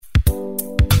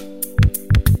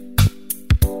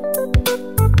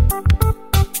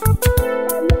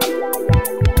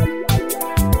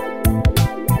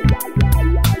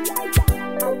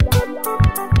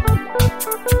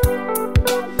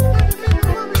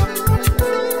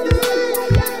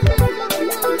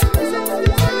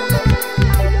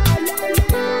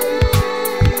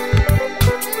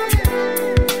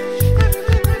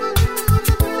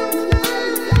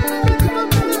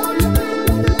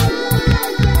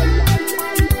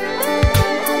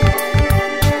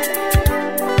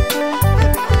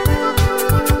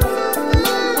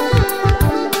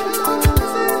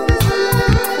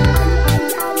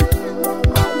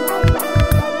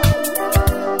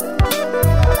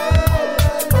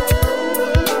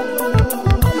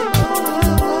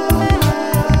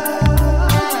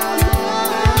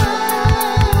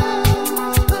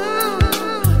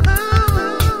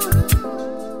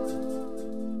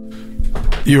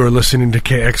You are listening to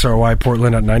KXRY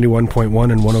Portland at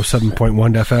 91.1 and 107.1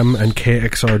 FM and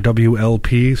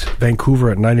KXRWLP Vancouver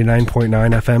at 99.9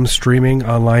 FM, streaming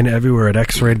online everywhere at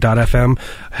xray.fm,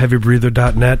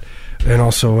 heavybreather.net, and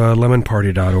also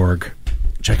lemonparty.org.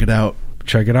 Check it out.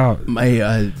 Check it out. My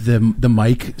the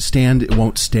mic stand, it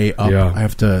won't stay up. Yeah. I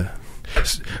have to...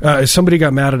 Somebody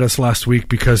got mad at us last week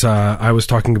because I was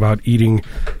talking about eating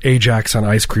Ajax on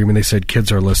ice cream, and they said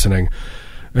kids are listening.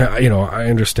 I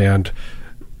understand.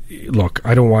 Look,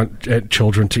 I don't want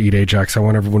children to eat Ajax. I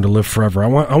want everyone to live forever. I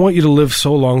want you to live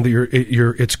so long that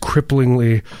it's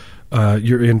cripplingly,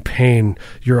 you're in pain.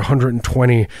 You're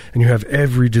 120 and you have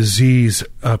every disease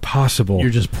possible.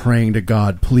 You're just praying to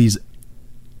God, please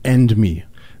end me.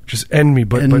 Just end me.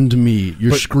 End me.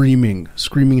 You're screaming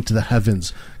to the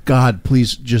heavens. God,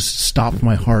 please just stop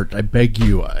my heart. I beg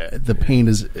you. The pain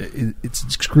it's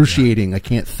excruciating. I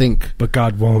can't think. But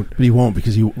God won't. But he won't,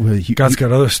 because God's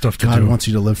got other stuff to do. God wants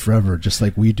you to live forever, just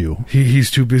like we do. He's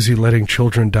too busy letting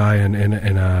children die in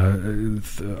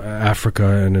Africa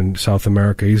and in South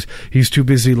America. He's too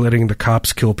busy letting the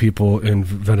cops kill people in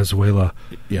Venezuela.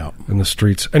 Yeah, in the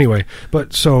streets. Anyway,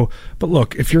 but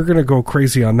look, if you're going to go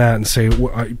crazy on that and say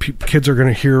kids are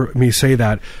going to hear me say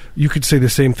that, you could say the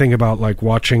same thing about like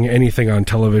watching anything on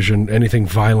television, anything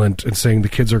violent, and saying the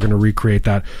kids are going to recreate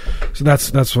that. So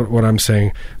that's what I'm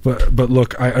saying. But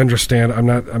look, I understand.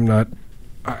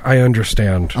 I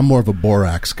understand. I'm more of a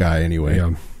borax guy anyway.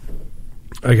 Yeah.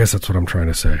 I guess that's what I'm trying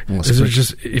to say. Is it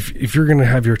just if you're going to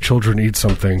have your children eat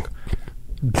something?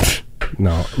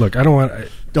 No, look, I don't want.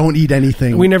 Don't eat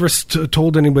anything. We never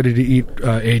told anybody to eat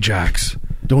Ajax.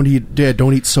 Don't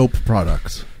eat soap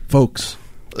products, folks.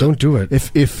 Don't do it.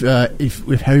 If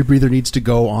Heavy Breather needs to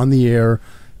go on the air,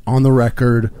 on the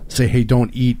record, say, hey, don't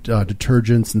eat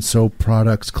detergents and soap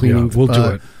products, cleaning. Yeah, we'll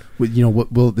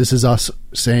do it. This is us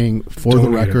saying for the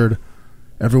record.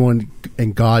 Everyone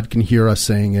and God can hear us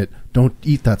saying it. Don't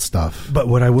eat that stuff. But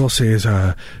what I will say is,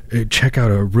 check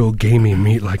out a real gamey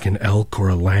meat like an elk or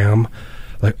a lamb.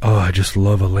 Like, oh, I just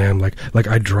love a lamb. Like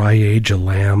I dry age a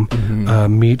lamb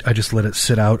meat. I just let it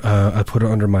sit out. I put it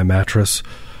under my mattress.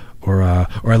 Or I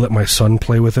let my son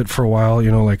play with it for a while,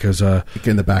 like as like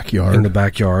in the backyard.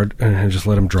 And I just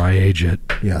let him dry age it.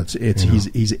 Yeah,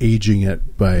 he's aging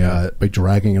it by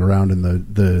dragging it around in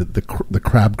the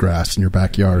crabgrass in your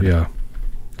backyard. Yeah,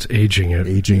 it's aging it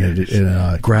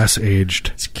in grass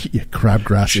aged. It's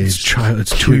crabgrass aged.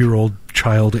 It's 2-year-old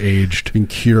child aged, being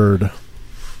cured.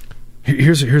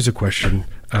 Here's a question: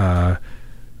 how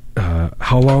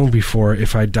long before,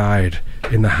 if I died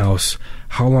in the house?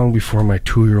 How long before my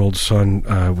 2-year-old son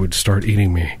would start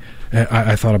eating me?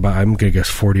 I thought about, I'm going to guess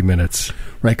 40 minutes.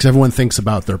 Right, because everyone thinks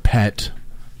about their pet.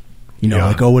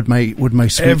 Like, would my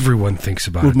sweet... Everyone thinks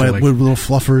about it. Would little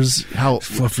Fluffers...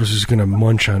 Fluffers is going to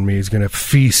munch on me. He's going to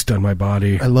feast on my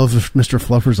body. I love Mr.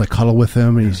 Fluffers. I cuddle with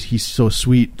him, and he's so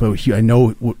sweet. But I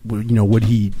know, would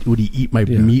he eat my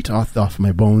meat off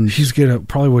my bones? He's going to...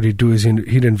 Probably what he'd do is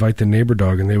he'd invite the neighbor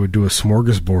dog, and they would do a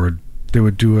smorgasbord. They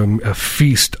would do a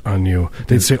feast on you.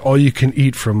 They'd say all you can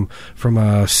eat from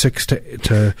 6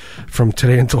 to from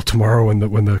today until tomorrow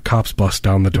when the cops bust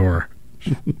down the door.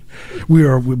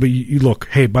 But you look.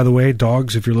 Hey, by the way,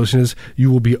 dogs, if you're listening to this,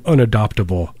 you will be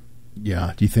unadoptable.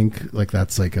 Yeah. Do you think like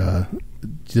that's like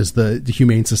does the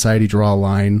Humane Society draw a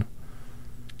line?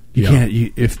 You can't.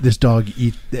 If this dog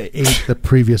ate the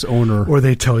previous owner, or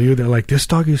they tell you they're like, this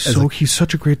dog is he's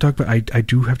such a great dog, but I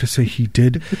do have to say he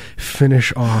did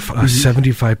finish off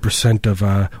 75%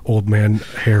 of old man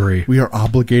Harry. We are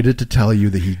obligated to tell you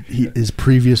that his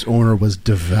previous owner was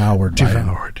devoured.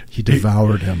 He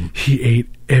devoured him. He ate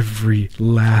every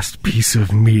last piece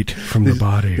of meat from the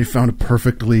body. They found a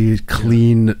perfectly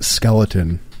clean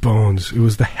skeleton. Bones. It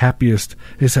was the happiest.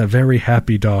 It's a very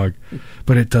happy dog,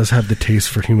 but it does have the taste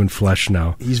for human flesh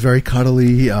now. He's very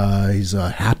cuddly. He's a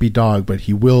happy dog, but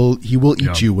he will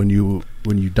eat you when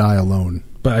you die alone.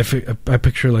 But I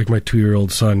picture like my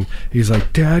 2-year-old son. He's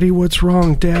like, "Daddy, what's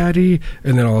wrong, Daddy?"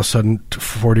 And then all of a sudden,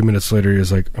 40 minutes later,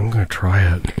 he's like, "I'm gonna try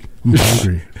it. I'm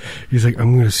hungry." He's like,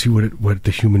 "I'm gonna see what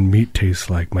the human meat tastes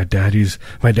like. My daddy's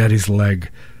leg."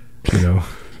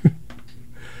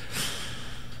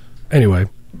 Anyway.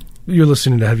 You're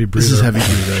listening to Heavy Breather. This is Heavy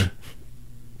Breather.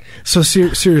 So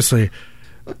seriously,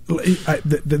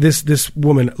 this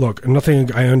woman. Look,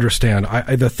 nothing. I understand.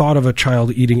 The thought of a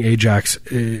child eating Ajax,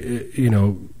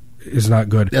 is not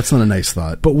good. That's not a nice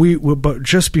thought. But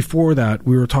just before that,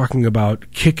 we were talking about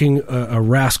kicking a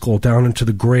rascal down into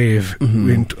the grave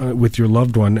with your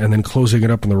loved one, and then closing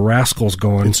it up, and the rascal's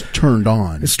going. It's turned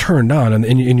on. It's turned on,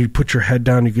 and you put your head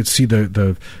down. You could see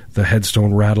the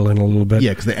headstone rattling a little bit.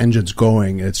 Yeah, because the engine's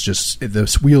going. It's just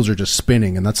the wheels are just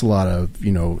spinning, and that's a lot of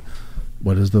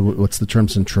what's the term,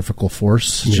 centrifugal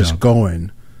force? It's just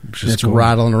going. It's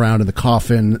rattling around in the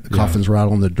coffin. The coffin's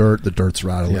rattling the dirt. The dirt's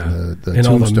rattling the and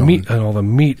tombstone. all the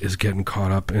meat is getting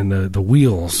caught up in the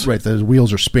wheels. Right, the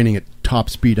wheels are spinning at top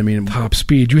speed. I mean, top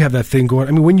speed. You have that thing going.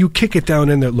 I mean, when you kick it down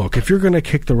in there, look, if you're going to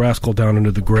kick the rascal down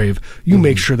into the grave, you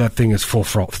make sure that thing is full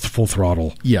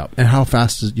throttle. Yeah, and how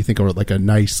fast do you think, or like a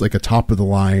top of the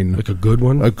line, like a good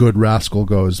one, a good rascal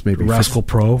goes maybe the Rascal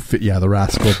Pro.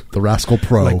 The Rascal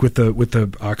Pro, like with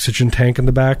the oxygen tank in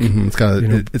the back. Mm-hmm.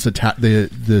 It's got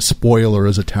the spoiler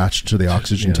is attached to the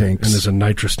oxygen tanks, and there's a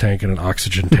nitrous tank and an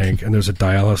oxygen tank, and there's a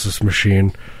dialysis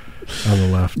machine on the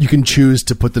left. You can choose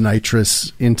to put the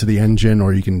nitrous into the engine,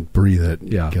 or you can breathe it.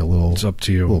 Yeah, get a little. It's up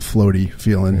to you. A little floaty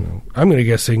feeling. I'm going to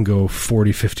guess they can go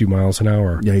 40, 50 miles an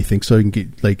hour. Yeah, you think so? You can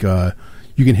get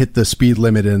you can hit the speed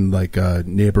limit in like a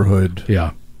neighborhood.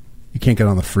 Yeah. You can't get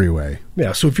on the freeway.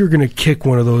 Yeah, so if you're going to kick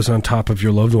one of those on top of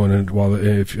your loved one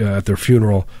at their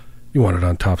funeral, you want it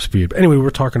on top speed. But anyway,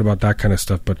 we're talking about that kind of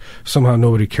stuff, but somehow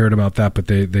nobody cared about that, but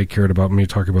they cared about me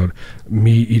talking about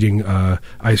me eating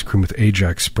ice cream with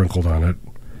Ajax sprinkled on it.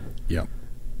 Yeah.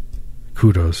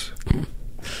 Kudos.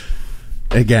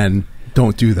 Again,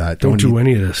 don't do that. Don't do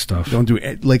any of this stuff. Don't do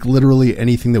literally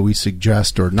anything that we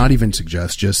suggest, or not even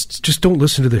suggest. Just don't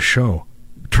listen to this show.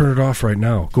 Turn it off right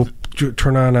now. Go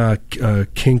turn on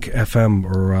Kink FM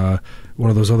or one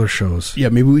of those other shows. Yeah,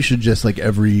 maybe we should just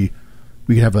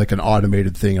we could have like an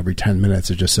automated thing every 10 minutes.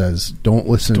 It just says, "Don't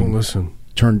listen. Don't listen.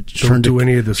 Don't do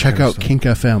any of this. Check out Kink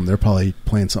FM. They're probably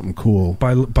playing something cool."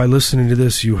 By listening to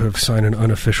this, you have signed an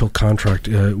unofficial contract.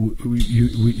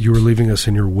 You were leaving us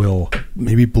in your will.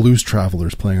 Maybe Blues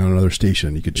Travelers playing on another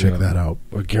station. You could check that out.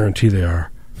 I guarantee they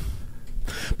are.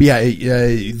 But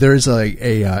there's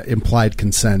a implied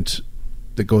consent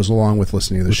that goes along with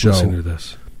listening to the show. Listening to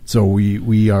this. So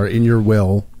we are in your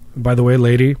will. By the way,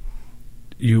 lady,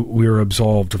 we are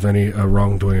absolved of any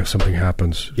wrongdoing if something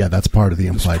happens. Yeah, that's part of the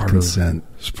implied consent.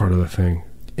 It's part of the thing.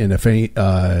 And if any,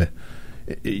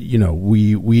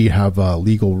 we have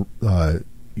legal,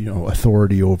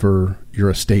 authority over your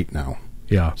estate now.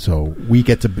 Yeah. So we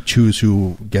get to choose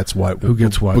who gets what. Who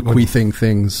gets what. Bequeathing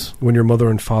things. When your mother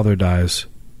and father dies,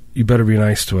 you better be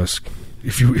nice to us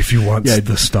if you want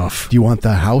the stuff. Do you want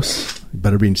the house? You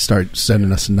better start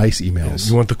sending us nice emails.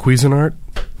 You want the Cuisinart?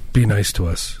 Be nice to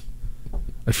us.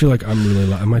 I feel like I'm really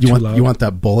loud. Am I too loud? You want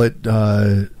that bullet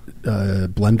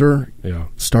blender? Yeah.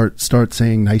 Start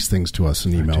saying nice things to us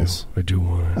in emails. I do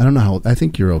want it. I don't know how. I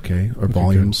think you're okay. Or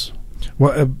volumes. Good.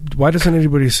 Well, why doesn't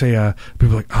anybody say,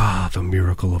 people are like, the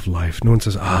miracle of life? No one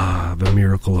says, the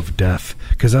miracle of death.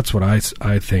 Because that's what I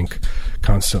think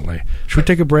constantly. Should we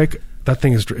take a break? That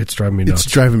thing it's driving me nuts.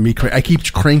 It's driving me crazy. I keep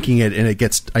cranking it, and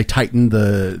I tighten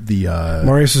the.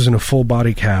 Marius is in a full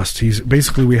body cast. He's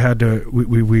basically we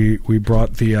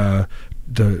brought the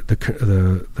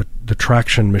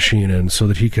traction machine in so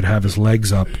that he could have his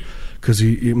legs up, because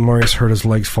Marius hurt his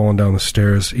legs falling down the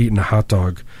stairs eating a hot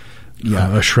dog.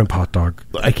 Yeah, a shrimp hot dog.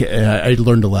 I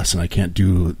learned a lesson. I can't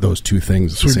do those two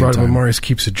things at the same time. Marius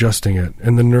keeps adjusting it,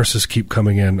 and the nurses keep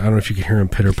coming in. I don't know if you can hear him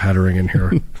pitter-pattering in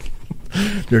here.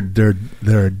 They're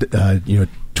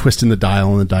twisting the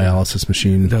dial on the dialysis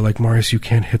machine. They're like, Marius, you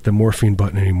can't hit the morphine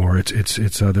button anymore. It's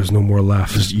there's no more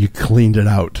left. You cleaned it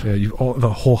out. Yeah,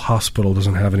 the whole hospital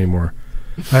doesn't have any more.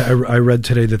 I read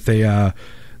today that the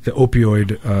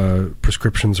opioid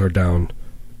prescriptions are down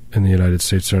in the United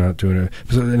States. They're not doing it.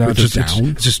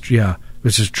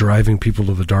 It's just driving people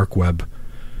to the dark web.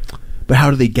 But how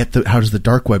do they get how does the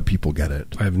dark web people get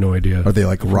it? I have no idea. Are they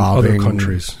like robbing other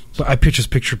countries? But I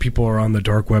picture people are on the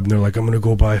dark web and they're like, I'm going to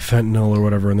go buy fentanyl or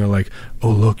whatever, and they're like, oh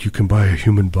look, you can buy a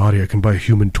human body. I can buy a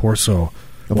human torso.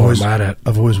 I've always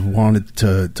wanted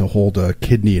to hold a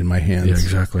kidney in my hands. Yeah,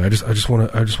 exactly. I just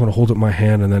want to hold it in my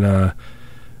hand, and then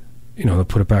they'll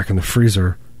put it back in the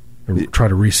freezer and try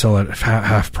to resell it at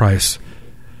half price.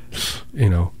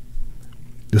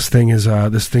 This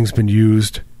thing's been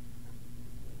used.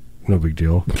 No big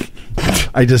deal.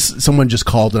 Someone just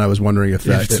called, and I was wondering if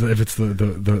it's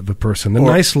the person,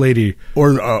 nice lady,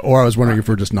 or I was wondering if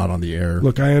we're just not on the air.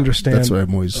 Look, I understand. That's what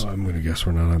I'm always. I'm going to guess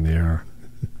we're not on the air.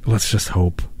 Let's just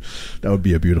hope. That would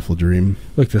be a beautiful dream.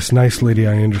 Look, this nice lady,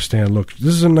 I understand. Look,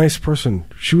 this is a nice person.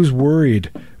 She was worried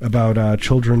about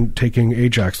children taking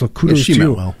Ajax. Look, kudos to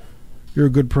you. Well. You're a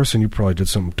good person. You probably did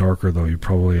something darker, though. You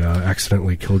probably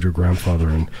accidentally killed your grandfather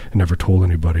and never told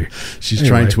anybody. She's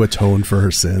trying to atone for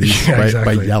her sins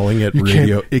by yelling at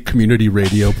community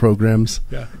radio programs.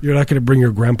 Yeah, you're not going to bring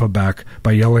your grandpa back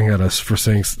by yelling at us for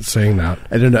saying that.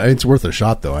 I don't know. It's worth a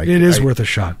shot, though. It is worth a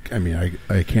shot. I mean,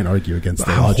 I can't argue against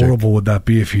that. How logic. horrible would that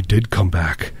be if he did come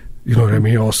back? You know what I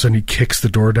mean? All of a sudden he kicks the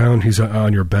door down. He's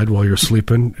on your bed while you're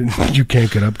sleeping. You can't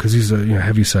get up because he's a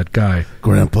heavy-set guy.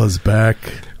 Grandpa's back.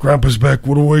 Grandpa's back.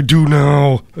 What do I do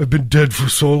now? I've been dead for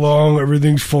so long.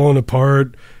 Everything's falling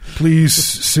apart. Please,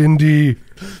 Cindy.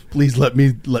 Please let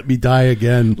me die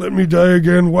again. Let me die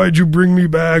again. Why'd you bring me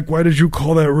back? Why did you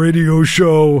call that radio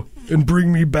show and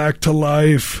bring me back to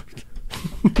life?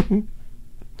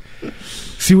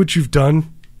 See what you've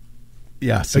done?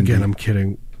 Yeah, Cindy. Again, I'm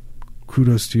kidding.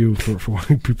 Kudos to you for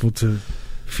wanting people to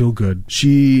feel good.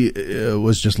 She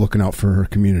was just looking out for her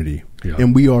community,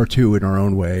 and we are too in our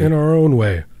own way. In our own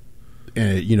way,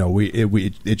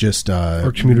 it just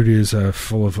our community is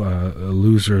full of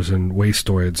losers and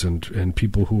wastoids and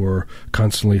people who are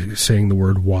constantly saying the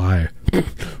word "why."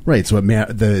 Right. So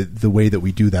the way that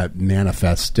we do that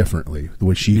manifests differently. The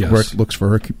way she looks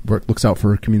out for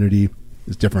her community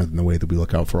is different than the way that we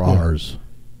look out for ours.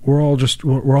 We're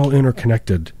all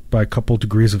interconnected by a couple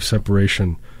degrees of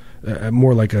separation,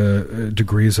 more like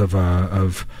degrees of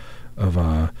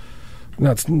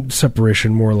not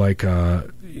separation, more like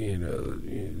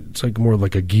it's like more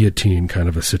like a guillotine kind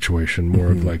of a situation,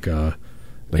 more of like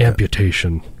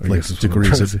amputation, like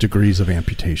degrees of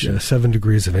amputation. Yeah, 7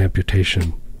 degrees of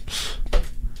amputation.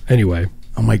 Anyway,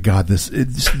 oh my God,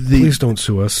 please don't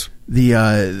sue us.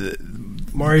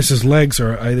 Marius's legs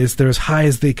they're as high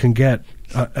as they can get.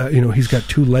 He's got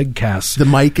 2 leg casts. The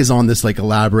mic is on this like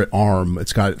elaborate arm.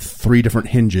 It's got 3 different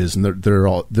hinges, and they're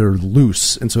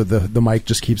loose, and so the mic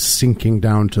just keeps sinking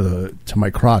down to my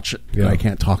crotch. Yeah. And I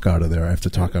can't talk out of there. I have to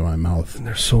talk out of my mouth. And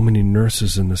there's so many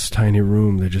nurses in this tiny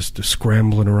room. They're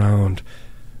scrambling around.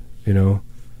 They're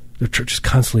just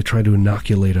constantly trying to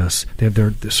inoculate us. They have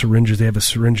their syringes. They have a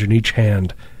syringe in each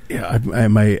hand. Yeah,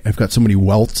 I've got so many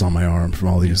welts on my arm from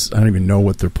all these. I don't even know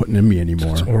what they're putting in me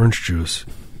anymore. It's orange juice.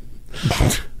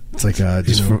 It's like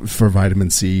just for vitamin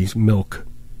C. It's milk.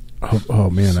 Oh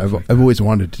man, I've always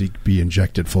wanted to be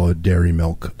injected full of dairy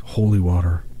milk. Holy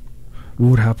water. What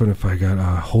would happen if I got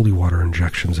holy water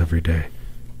injections every day?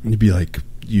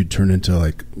 You'd turn into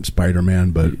like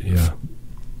Spider-Man, but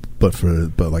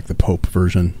but like the Pope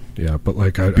version. Yeah, but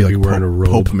I'd be wearing a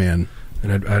robe. Pope man.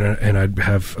 And I'd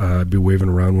have be waving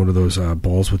around one of those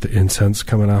balls with the incense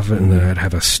coming off it, and then I'd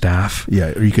have a staff.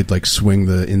 Yeah, or you could swing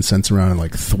the incense around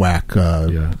and thwack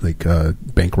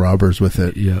bank robbers with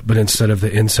it. Yeah, but instead of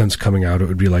the incense coming out, it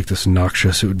would be like this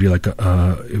noxious. It would be like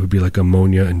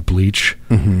ammonia and bleach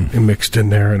mixed in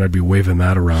there, and I'd be waving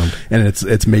that around. And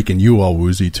it's making you all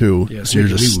woozy too. Yeah, so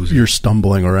you're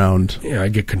stumbling around. Yeah, I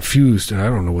get confused and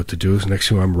I don't know what to do. So next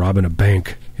thing I'm robbing a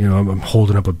bank. I'm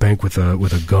holding up a bank with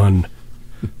a gun.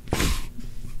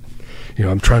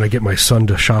 I'm trying to get my son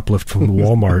to shoplift from the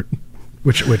Walmart,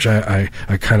 which I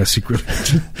kind of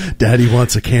secretly. Daddy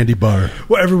wants a candy bar.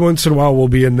 Well, every once in a while we'll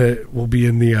be in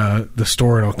the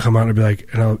store, and I'll come out and be like,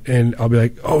 and I'll be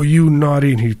like, oh, you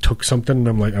naughty, and he took something, and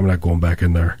I'm like, I'm not going back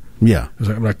in there. Yeah,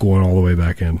 I'm not going all the way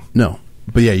back in. No,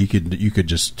 but yeah, you could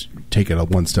just take it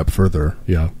one step further.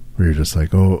 Yeah. Where you're just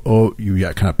like, oh, you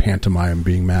got kind of pantomime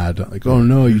being mad, like, oh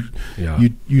no,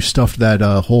 you stuffed that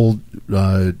whole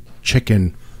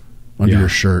chicken under your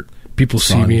shirt. People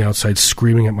see me outside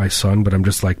screaming at my son, but I'm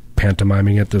just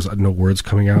pantomiming it. There's no words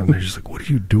coming out, and they're just like, "What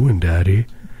are you doing, Daddy?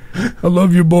 I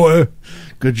love you, boy.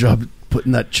 Good job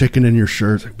putting that chicken in your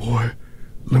shirt." It's like, boy,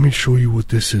 let me show you what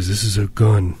this is. This is a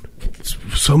gun.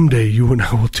 Someday you and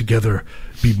I will together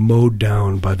be mowed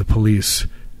down by the police.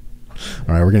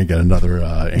 All right, we're going to get another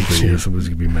angry. Yeah, somebody's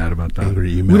going to be mad about that.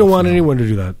 Angry email. We don't want anyone to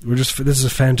do that. This is a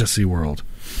fantasy world.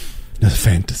 It's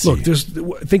fantasy.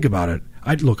 Look, think about it.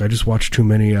 I just watched too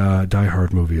many Die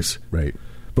Hard movies. Right.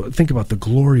 But think about the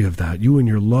glory of that. You and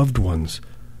your loved ones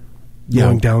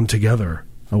going down together.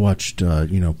 I watched,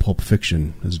 Pulp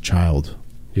Fiction as a child.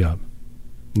 Yeah.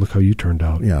 Look how you turned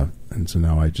out. Yeah. And so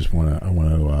now I just want to.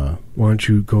 Why don't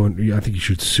you go and? I think you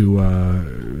should sue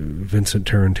Vincent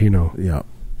Tarantino. Yeah.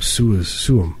 Sue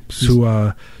him.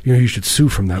 Sue. You should sue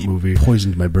from that movie.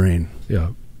 Poisoned my brain. Yeah.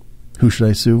 Who should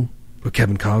I sue?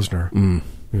 Kevin Costner.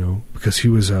 Because he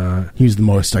was the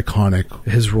most iconic.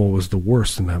 His role was the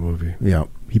worst in that movie. Yeah.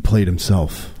 He played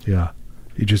himself. Yeah.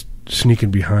 He just sneaking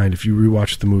behind. If you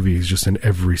rewatch the movie, he's just in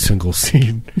every single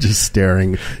scene. Just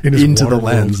staring into the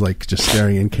lens, just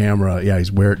staring in camera. Yeah,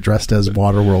 he's dressed as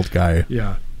Waterworld guy.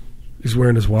 Yeah. He's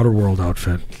wearing his Waterworld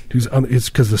outfit. It's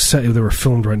because the set they were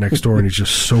filmed right next door, and he's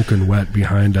just soaking wet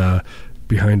behind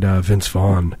Vince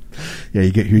Vaughn. Yeah,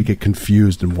 you get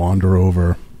confused and wander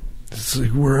over. It's like,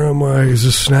 where am I? Is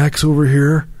the snacks over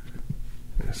here?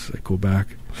 It's like, go back.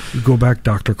 You go back,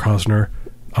 Dr. Cosner,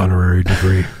 honorary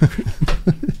degree.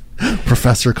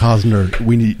 Professor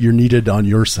Cosner, you're needed on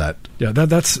your set. Yeah,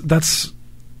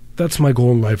 that's my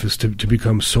goal in life, is to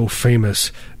become so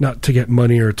famous, not to get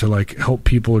money or to like help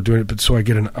people or doing it, but so I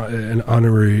get an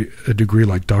honorary degree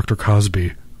like Dr.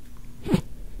 Cosby.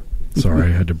 Sorry,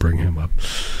 I had to bring him up.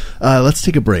 Let's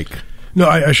take a break. No,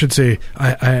 I should say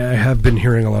I have been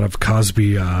hearing a lot of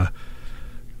Cosby. Not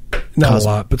a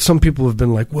lot, but some people have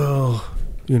been like, well,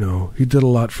 he did a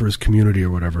lot for his community or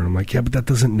whatever. And I'm like, yeah, but that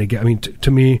doesn't negate. I mean,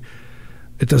 to me,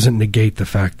 it doesn't negate the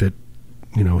fact that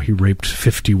he raped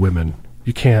 50 women.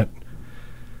 You can't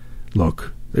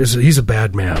look. He's a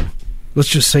bad man. Let's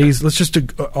just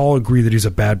all agree that he's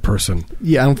a bad person.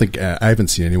 Yeah, I don't think I haven't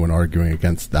seen anyone arguing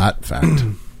against that fact.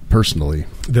 Personally,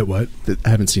 that what? I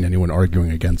haven't seen anyone arguing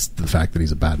against the fact that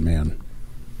he's a bad man.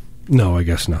 No, I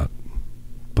guess not.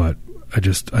 But I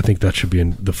think that should be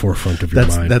in the forefront of your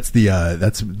mind. That's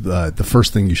the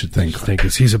first thing you should think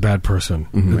is he's a bad person,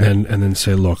 and then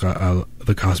say, look,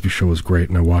 the Cosby Show was great,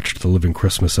 and I watched The Living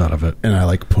Christmas out of it, and I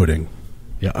like pudding.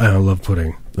 Yeah, I love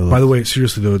pudding. By the way,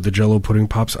 seriously, the Jell-O pudding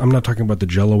pops. I'm not talking about the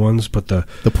Jell-O ones, but the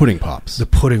pudding pops, the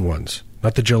pudding ones.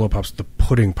 Not the Jell-O pops, the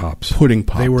pudding pops. Pudding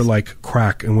pops. They were like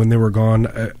crack, and when they were gone,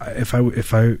 if I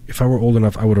were old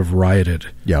enough, I would have rioted.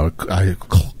 Yeah, I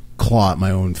claw at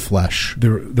my own flesh. They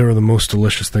were the most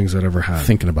delicious things I'd ever had.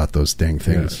 Thinking about those dang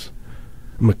things,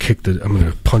 I'm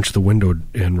gonna punch the window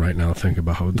in right now. Think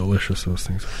about how delicious those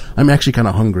things are. I'm actually kind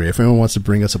of hungry. If anyone wants to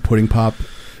bring us a pudding pop,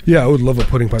 yeah, I would love a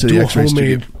pudding pop. Do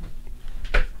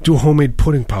a homemade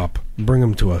pudding pop. Bring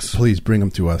them to us. Please bring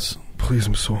them to us. Please,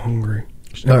 I'm so hungry.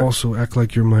 And also act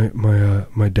like you're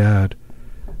my dad.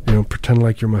 Pretend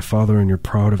like you're my father and you're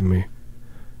proud of me.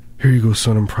 Here you go,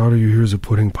 son. I'm proud of you. Here's a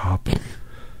pudding pop.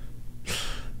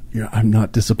 Yeah, I'm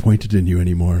not disappointed in you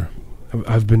anymore.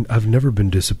 I've never been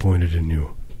disappointed in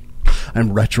you. I'm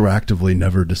retroactively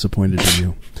never disappointed in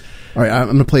you. All right, I'm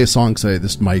going to play a song. Say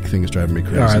this mic thing is driving me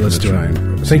crazy. All right, let's do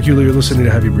it. Thank you, Lou. You're listening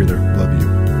to Heavy Breather. Love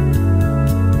you.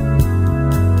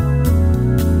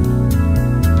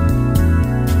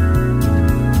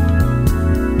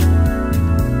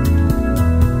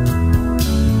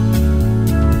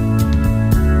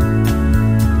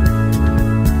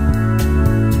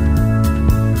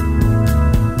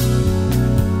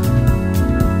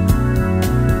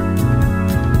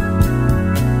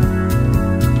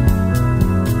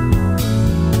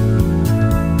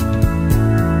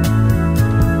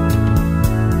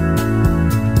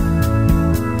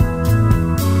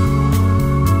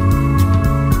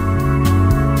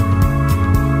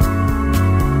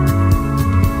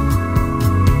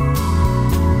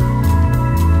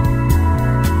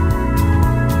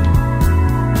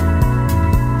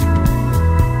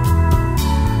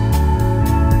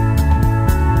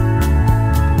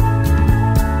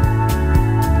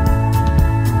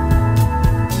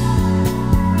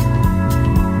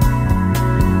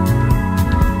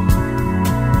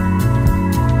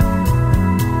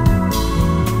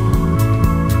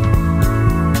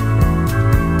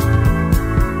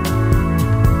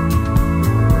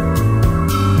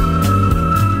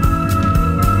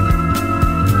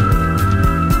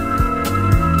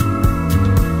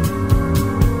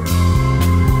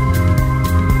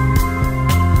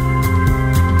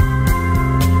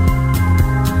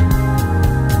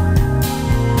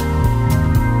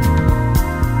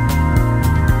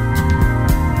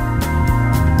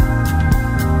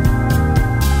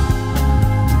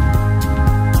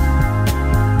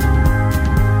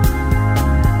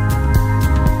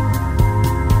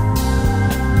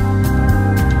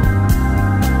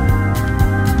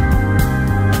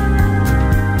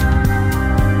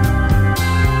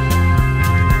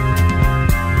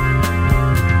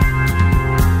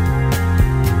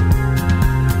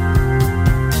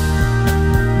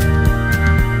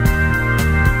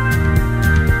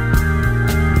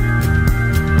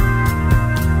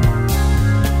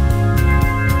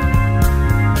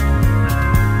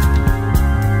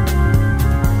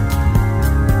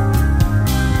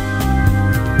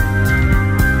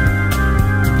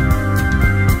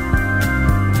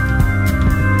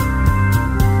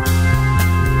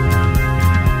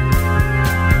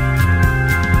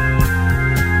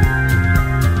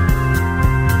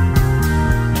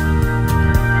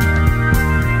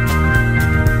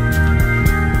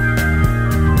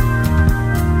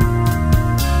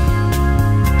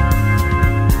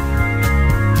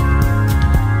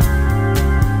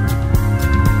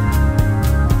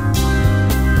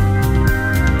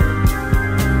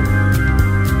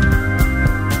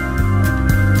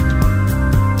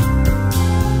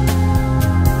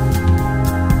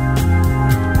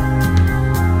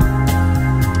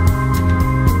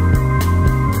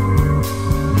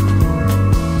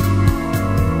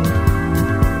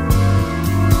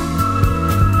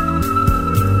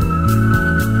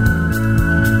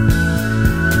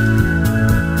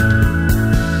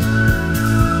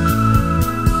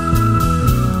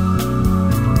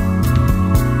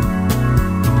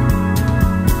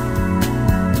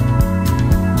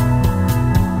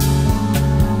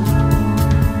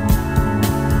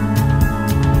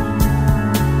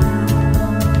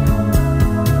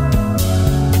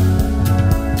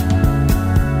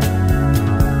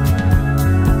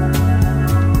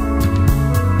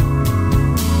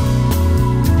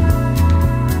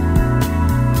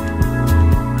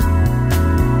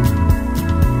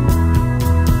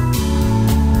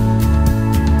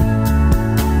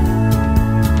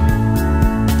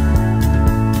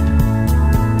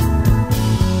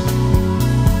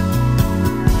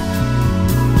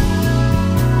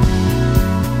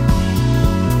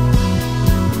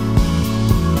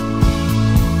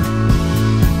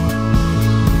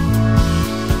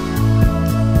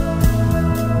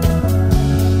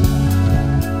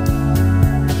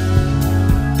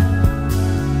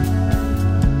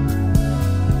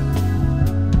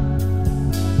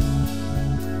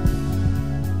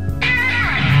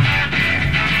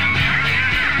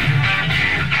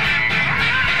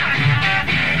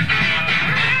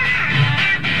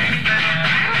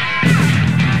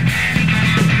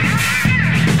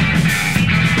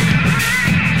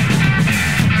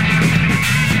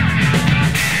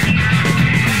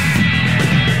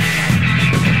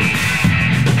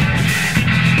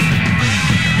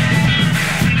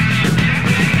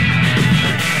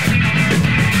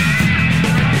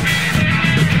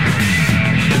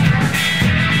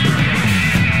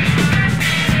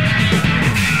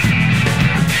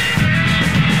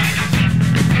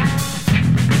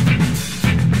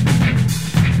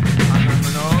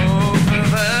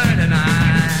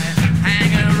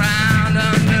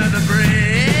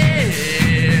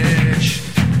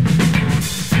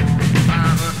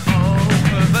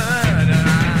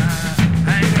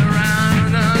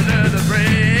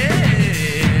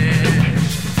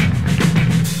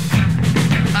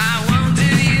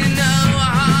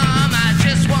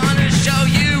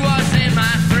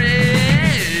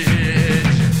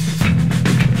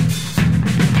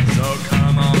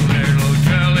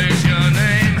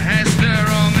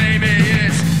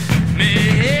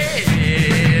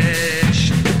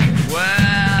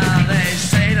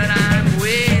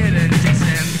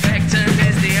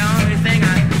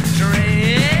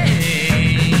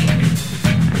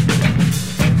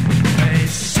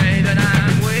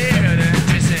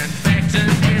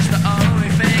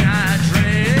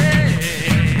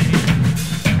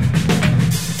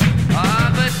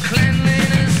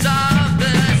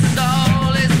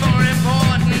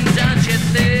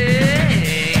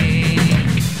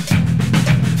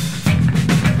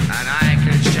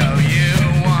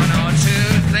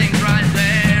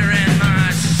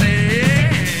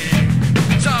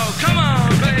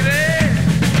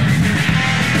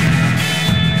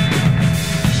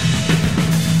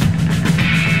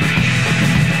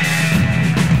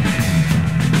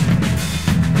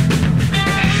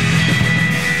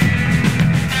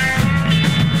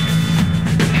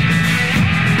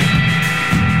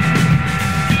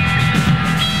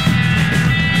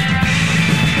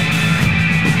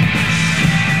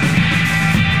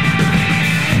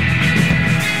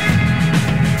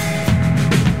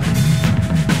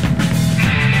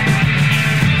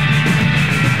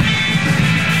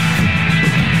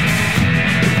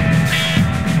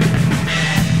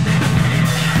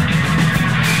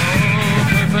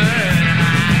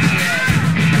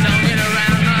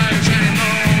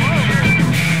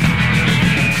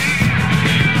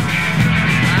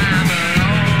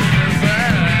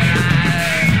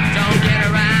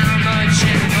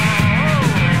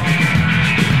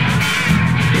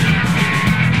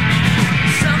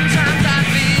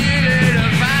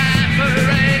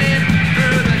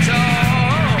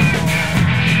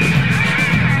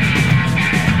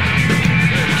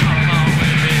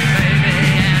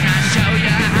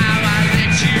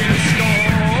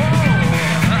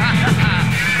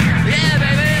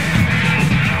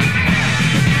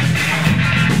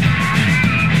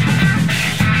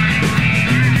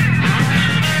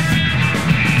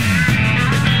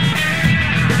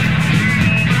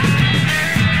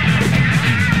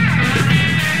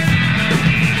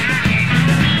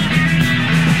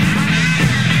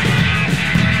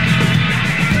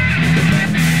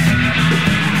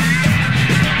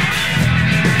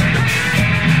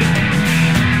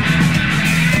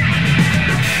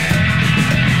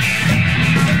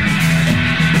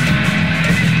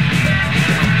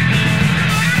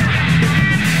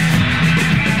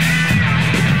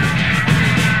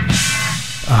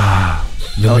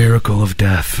 miracle of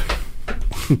death.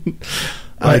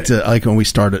 I like when we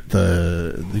start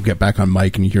you get back on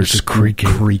mic and you hear just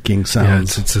creaking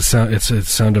sounds. Yeah, it's a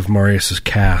sound of Marius's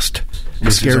cast.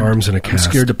 His arms in a cast.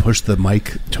 I'm scared to push the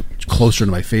mic closer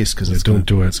to my face because it's going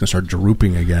to start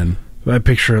drooping again. I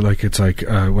picture it like it's like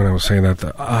when I was saying that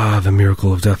the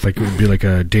miracle of death, like it would be like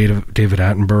a David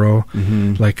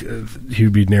Attenborough, like he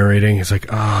would be narrating. He's like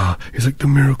the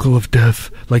miracle of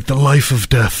death, like the life of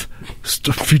death,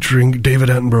 featuring David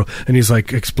Attenborough, and he's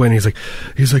like explaining.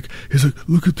 He's like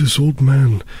look at this old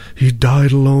man. He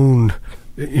died alone.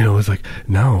 You know, it's like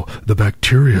now the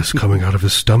bacteria is coming out of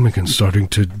his stomach and starting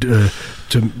to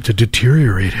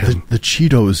deteriorate him. The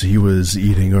Cheetos he was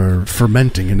eating are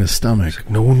fermenting in his stomach. Like,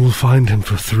 no one will find him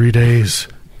for 3 days.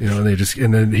 You know,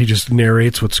 and then he just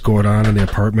narrates what's going on in the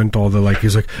apartment.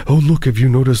 He's like, oh look, have you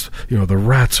noticed? You know, the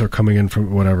rats are coming in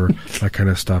from whatever, that kind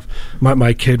of stuff.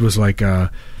 My kid was like, I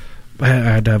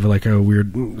had to have like a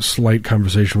weird, slight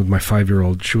conversation with my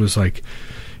 5-year-old. She was like,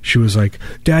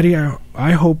 Daddy,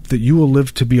 I hope that you will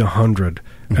live to be 100.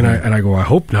 And I go, I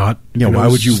hope not. Yeah, why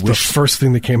would you wish? The first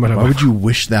thing that came out of my mouth. Why would you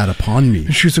wish that upon me?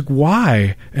 And she's like,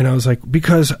 why? And I was like,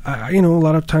 because a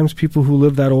lot of times people who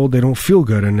live that old, they don't feel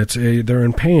good, and they're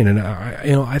in pain. And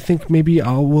I think maybe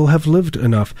will have lived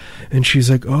enough. And she's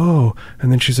like, oh.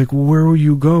 And then she's like, well, where will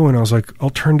you go? And I was like, I'll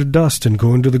turn to dust and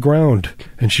go into the ground.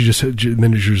 And she was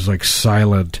like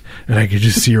silent, and I could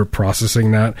just see her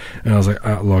processing that. And I was like,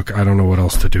 look, I don't know what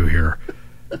else to do here.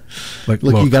 Look,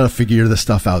 you got to figure this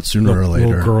stuff out sooner or later.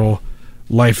 Little girl,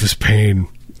 life is pain.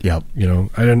 Yep. You know,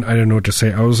 I didn't know what to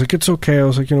say. I was like, it's okay. I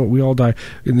was like, we all die.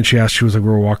 And then she was like, we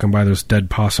were walking by this dead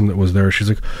possum that was there. She's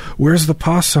like, where's the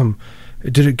possum?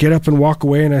 Did it get up and walk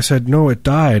away? And I said, no, it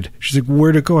died. She's like,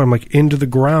 where'd it go? I'm like, into the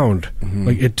ground.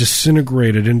 Like, it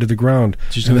disintegrated into the ground.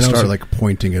 She's going to start like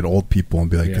pointing at old people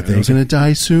and be like, are they going to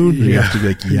die soon? Yeah. You have to be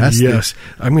like, yes. Yes.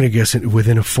 I'm going to guess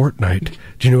within a fortnight.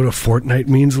 Do you know what a fortnight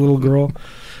means, little girl?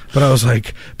 But I was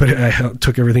like, I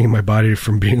took everything in my body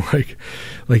from being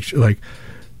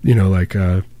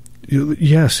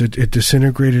yes, it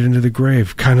disintegrated into the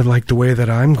grave, kind of like the way that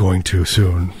I'm going to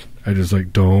soon. I just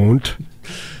like, don't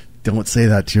say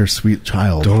that to your sweet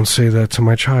child. Don't say that to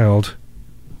my child.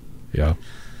 Yeah.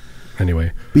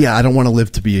 Anyway. But yeah, I don't want to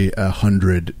live to be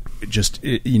 100. Just,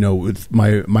 with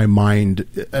my mind,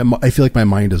 I feel like my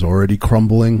mind is already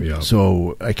crumbling. Yeah.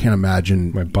 So I can't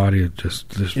imagine my body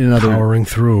just powering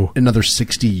through another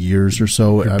 60 years or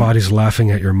so. Your body's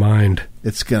laughing at your mind.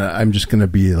 I'm just gonna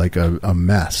be like a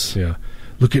mess. Yeah.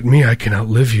 Look at me, I can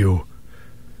outlive you.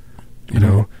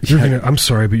 I'm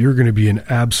sorry, but you're gonna be in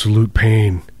absolute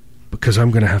pain because I'm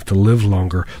gonna have to live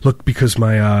longer. Look, because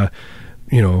my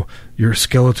your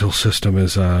skeletal system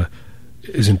is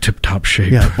in tip-top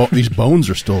shape. Yeah, these bones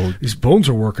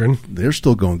are working. They're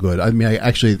still going good. I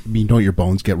mean, don't your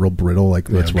bones get real brittle? Like,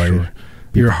 that's why sure.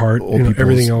 Your heart,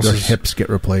 everything else, their hips get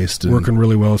replaced. Working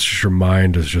really well. It's just your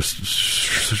mind is just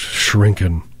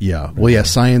shrinking. Yeah. Well, yeah,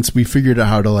 science, we figured out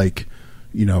how to,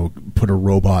 put a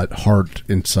robot heart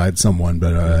inside someone,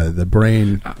 but the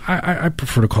brain... I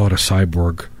prefer to call it a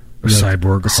cyborg.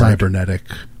 Cyborg heart. Cybernetic.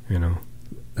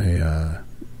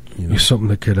 Something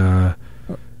that could...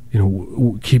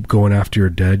 keep going after you're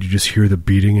dead. You just hear the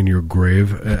beating in your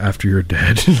grave after you're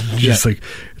dead.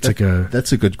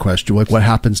 That's a good question. Like, what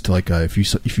happens to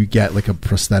if you get like a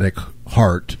prosthetic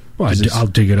heart? Well, I'll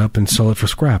dig it up and sell it for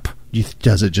scrap.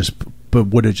 But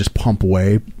would it just pump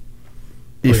away?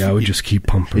 I would just keep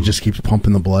pumping. It just keeps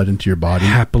pumping the blood into your body,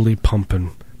 happily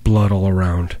pumping blood all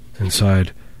around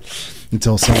inside.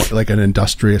 Until someone like an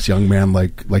industrious young man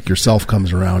like yourself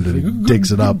comes around and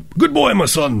digs it up. Good boy, my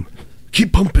son.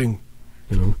 Keep pumping,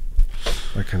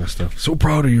 that kind of stuff. So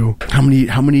proud of you. How many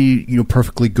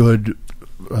perfectly good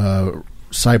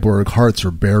cyborg hearts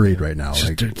are buried right now?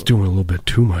 It's doing a little bit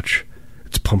too much.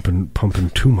 It's pumping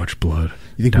too much blood.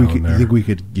 You think we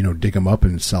could dig them up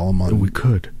and sell them on? We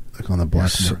could, like on the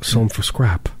black market. Sell them for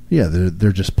scrap. Yeah,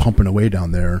 they're just pumping away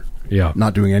down there. Yeah,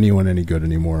 not doing anyone any good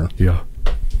anymore. Yeah,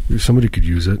 somebody could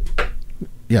use it.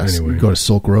 Yes, anyway. Go to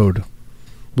Silk Road.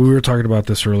 We were talking about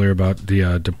this earlier about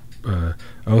the. I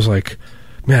was like,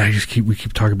 man, we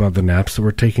keep talking about the naps that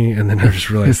we're taking, and then I just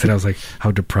realized that I was like,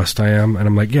 how depressed I am, and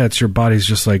I'm like, yeah, it's your body's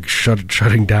just like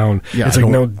shutting down. Yeah, it's like,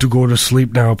 no, go to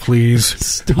sleep now, please.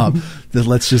 Stop.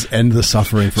 Let's just end the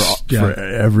suffering for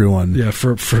everyone. Yeah,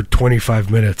 for 25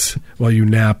 minutes while you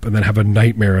nap, and then have a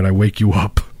nightmare, and I wake you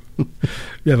up.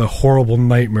 You have a horrible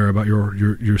nightmare about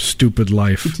your stupid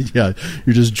life. Yeah,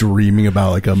 you're just dreaming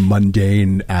about like a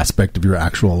mundane aspect of your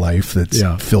actual life that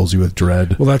fills you with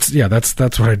dread. Well, that's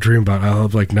what I dream about. I'll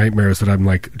have like nightmares that I'm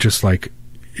like just like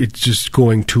it's just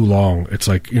going too long. It's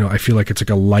like, I feel like it's like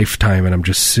a lifetime, and I'm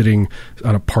just sitting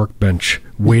on a park bench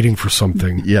waiting for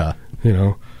something. Yeah.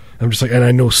 I'm just like, and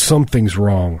I know something's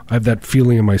wrong. I have that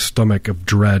feeling in my stomach of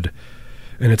dread,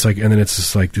 and it's like, and then it's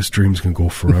just like, this dream's gonna go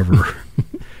forever.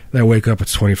 Then I wake up,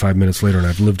 it's 25 minutes later, and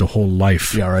I've lived a whole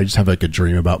life. Yeah, or I just have like a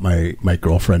dream about my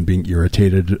girlfriend being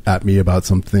irritated at me about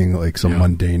something, like some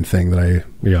mundane thing that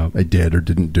I did or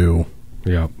didn't do.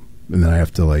 Yeah. And then I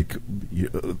have to like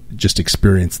just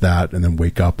experience that, and then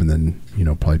wake up, and then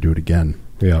probably do it again.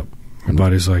 Yeah, my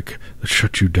body's like, let's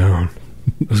shut you down.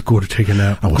 Let's go to take a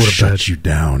nap. I will shut you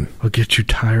down. I'll get you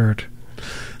tired.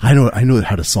 I know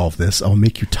how to solve this. I'll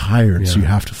make you tired, so you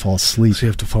have to fall asleep. So you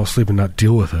have to fall asleep and not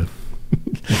deal with it.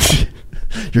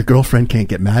 Your girlfriend can't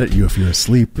get mad at you if you're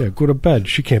asleep. Yeah, go to bed.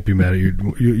 She can't be mad at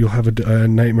you. You'll have a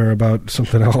nightmare about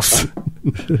something else.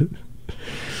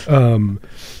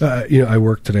 I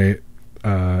worked today.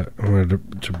 I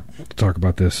wanted to talk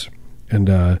about this, and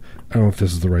I don't know if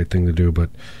this is the right thing to do,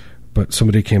 but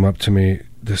somebody came up to me,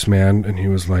 this man, and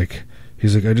he's like,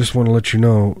 I just want to let you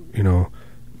know,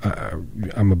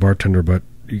 I'm a bartender, but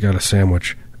you got a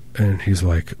sandwich. And he's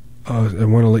like, I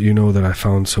want to let you know that I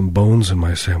found some bones in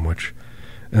my sandwich.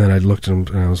 And then I looked at him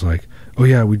and I was like, oh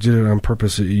yeah, we did it on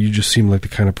purpose. You just seem like the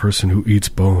kind of person who eats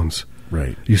bones.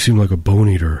 Right. You seem like a bone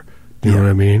eater. You know what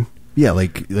I mean? Yeah,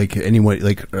 like anyone,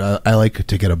 I like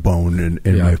to get a bone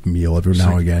in my meal every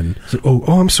now and again. Oh,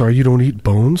 I'm sorry, you don't eat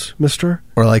bones, mister?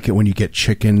 Or I like it when you get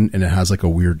chicken and it has like a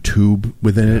weird tube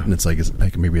within it, and it's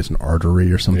like maybe it's an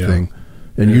artery or something. Yeah.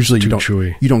 And usually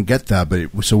you don't get that,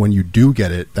 but so when you do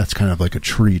get it, that's kind of like a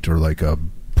treat or like a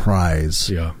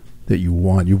prize that you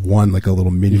won. You've won like a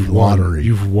little mini lottery.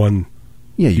 You've won.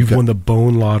 Yeah, you've won the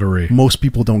bone lottery. Most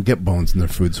people don't get bones in their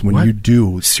foods. When you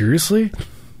do, seriously,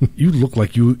 you look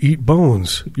like you eat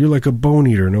bones. You're like a bone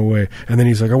eater, no way. And then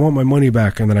he's like, I want my money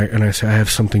back. And then I say, I have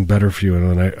something better for you.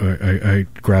 And then I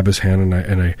grab his hand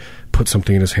and I put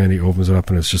something in his hand. He opens it up,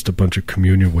 and it's just a bunch of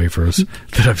communion wafers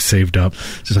that I've saved up.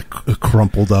 Just a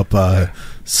crumpled up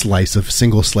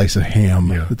single slice of ham.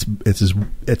 Yeah.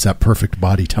 It's at perfect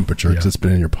body temperature because it's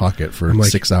been in your pocket for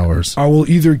 6 hours. I will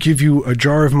either give you a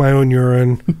jar of my own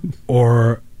urine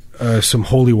or some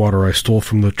holy water I stole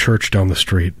from the church down the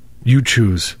street. You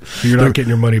choose. You're not getting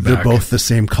your money back. They're both the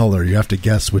same color. You have to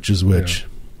guess which is which. Yeah.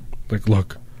 Like,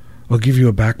 look, I'll give you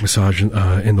a back massage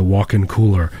in the walk-in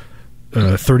cooler.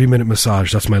 30-minute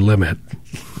massage, that's my limit.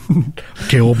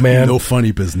 Okay, old man. No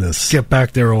funny business. Get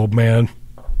back there, old man.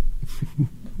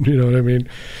 You know what I mean?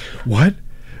 What?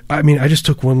 I mean, I just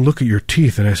took one look at your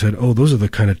teeth, and I said, oh, those are the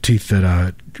kind of teeth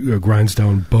that grinds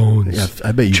down bones. Yeah,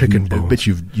 I bet chicken bones. I bet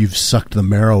you've sucked the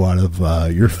marrow out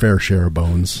of your fair share of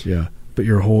bones. Yeah, but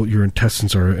your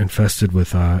intestines are infested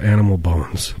with animal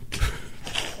bones.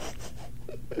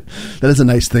 That is a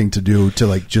nice thing to do, to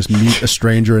like just meet a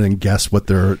stranger and then guess what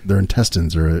their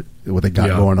intestines or what they got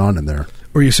going on in there.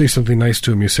 Or you say something nice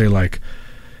to them. You say like,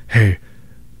 hey,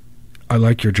 I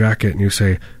like your jacket. And you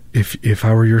say, if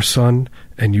I were your son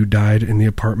and you died in the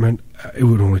apartment, it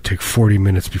would only take 40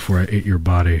 minutes before I ate your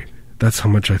body. That's how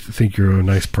much I think you're a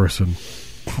nice person.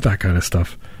 That kind of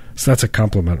stuff. So that's a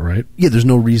compliment, right? Yeah, there's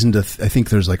no reason to I think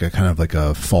there's like a kind of like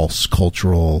a false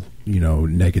cultural,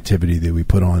 negativity that we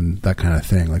put on that kind of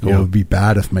thing. Like, it would be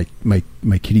bad if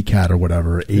my kitty cat or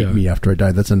whatever ate me after I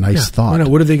died. That's a nice thought.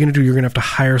 What are they going to do? You're going to have to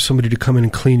hire somebody to come in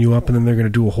and clean you up, and then they're going to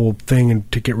do a whole thing and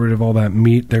to get rid of all that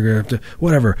meat. They're going to have to,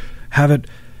 whatever, have it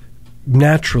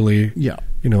naturally. Yeah.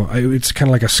 It's kind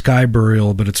of like a sky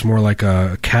burial, but it's more like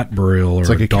a cat burial or it's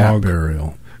like a dog cat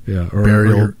burial. Yeah,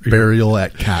 or burial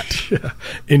at cat. Yeah.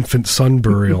 Infant son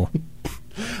burial.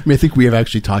 I mean, I think we have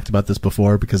actually talked about this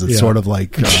before because it's sort of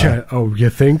like. Oh,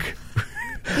 you think?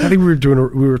 I think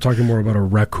we were talking more about a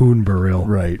raccoon burial,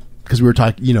 right? Because we were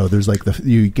talking. There's like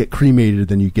you get cremated,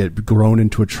 then you get grown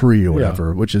into a tree or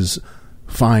whatever, which is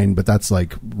fine, but that's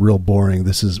like real boring.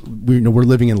 This is we're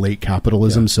living in late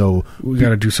capitalism, so we got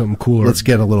to do something cooler. Let's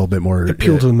get a little bit more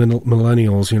appeal to the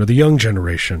millennials, the young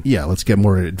generation. Yeah, let's get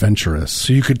more adventurous.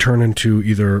 So you could turn into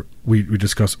either we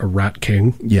discuss a rat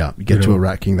king. Yeah, get to a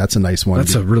rat king. That's a nice one.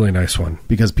 That's a really nice one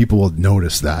because people will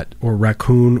notice that. Or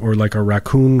raccoon, or like a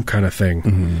raccoon kind of thing.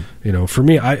 Mm-hmm. For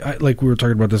me, I like we were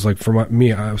talking about this. Like for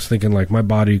me, I was thinking like my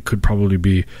body could probably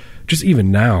be just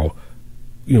even now.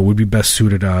 Would be best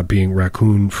suited being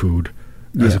raccoon food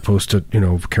as opposed to,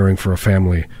 caring for a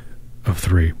family of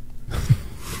 3.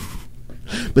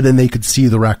 But then they could see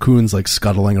the raccoons like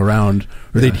scuttling around,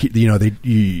 or they'd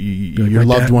your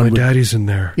loved one. My daddy's in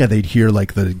there. Yeah, they'd hear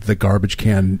like the garbage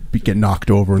can get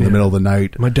knocked over in the middle of the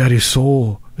night. My daddy's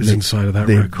soul is inside of that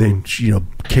raccoon. They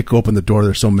kick open the door.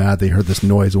 They're so mad they heard this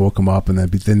noise, woke them up, and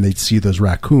then they'd see those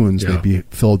raccoons. They'd be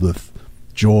filled with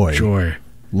joy,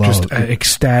 love, just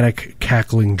ecstatic,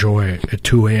 cackling joy at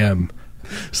 2 a.m.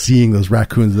 Seeing those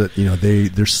raccoons that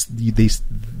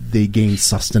they gain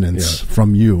sustenance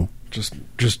from you.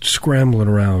 Just scrambling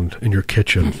around in your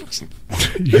kitchen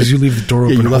because you leave the door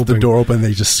open. You left the door open.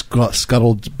 They just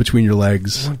scuttled between your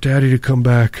legs. I want Daddy to come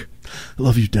back. I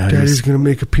love you, Daddy. Daddy's going to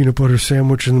make a peanut butter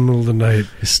sandwich in the middle of the night.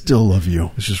 I still love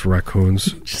you. It's just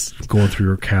raccoons just going through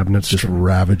your cabinets. Just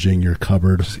ravaging your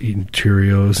cupboard. Just eating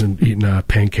Cheerios and eating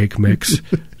pancake mix.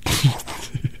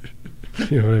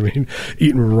 You know what I mean?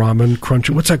 Eating ramen,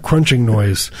 crunching. What's that crunching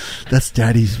noise? That's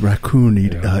Daddy's raccoon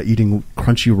eating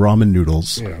crunchy ramen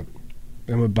noodles. Yeah.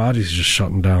 And my body's just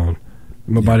shutting down.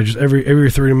 My body just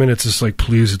every 30 minutes is like,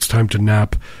 please, it's time to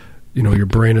nap. Your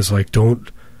brain is like,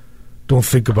 don't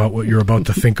think about what you're about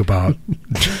to think about.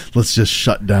 Let's just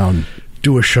shut down.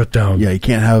 Do a shutdown. Yeah, you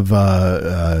can't have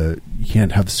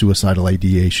suicidal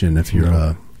ideation if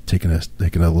you're taking a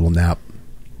little nap.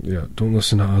 Yeah, don't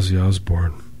listen to Ozzy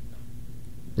Osbourne.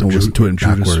 Don't listen to it in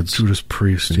backwards. Judas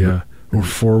Priest, or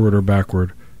forward or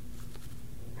backward.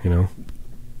 Hear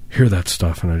that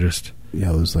stuff, and I just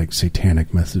those like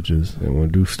satanic messages. I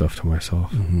want to do stuff to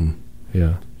myself. Mm-hmm.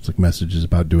 Yeah, it's like messages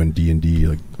about doing D&D,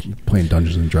 like playing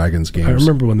Dungeons and Dragons games. I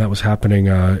remember when that was happening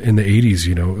in the 80s.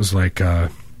 It was like,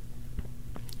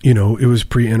 it was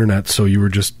pre-internet, so you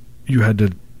had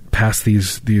to pass the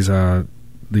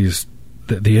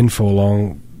info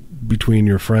along between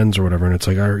your friends or whatever, and it's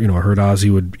like I heard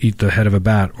Ozzy would eat the head of a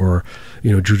bat, or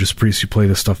Judas Priest, you play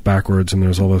this stuff backwards, and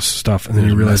there's all this stuff, and then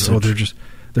you realize,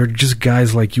 they're just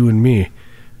guys like you and me,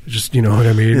 just what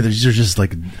I mean. Yeah, they're just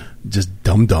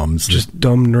dum-dums, just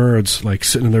dumb nerds, like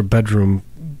sitting in their bedroom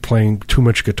playing too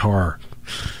much guitar.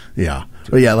 Yeah,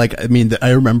 but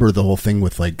I remember the whole thing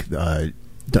with like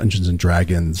Dungeons and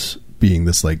Dragons being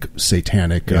this like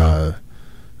satanic.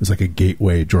 It's like a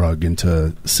gateway drug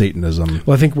into Satanism.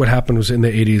 Well, I think what happened was in the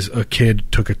 80s, a kid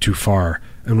took it too far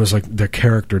and was like, their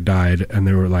character died, and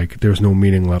they were like, there was no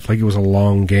meaning left. Like, it was a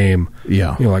long game.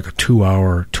 Yeah. Like a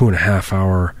 2.5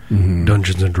 hour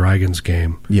Dungeons and Dragons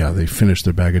game. Yeah, they finished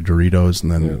their bag of Doritos,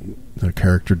 and then their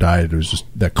character died. It was just,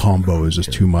 that combo is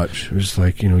just too much. It was just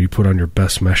like, you put on your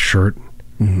best mesh shirt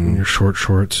and your short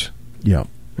shorts. Yeah.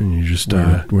 And you just...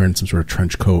 wearing some sort of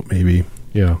trench coat, maybe.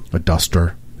 Yeah. A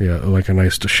duster. Yeah, like a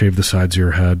nice to shave the sides of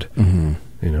your head.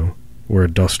 Mm-hmm. Wear a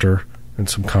duster and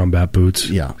some combat boots.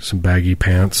 Yeah, some baggy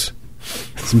pants,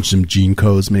 some jean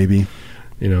coats, maybe.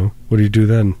 What do you do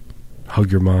then?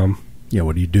 Hug your mom? Yeah,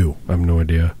 what do you do? I have no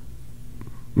idea.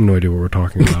 No idea what we're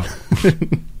talking about.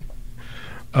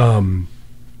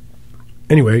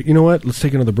 Anyway, you know what? Let's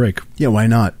take another break. Yeah, why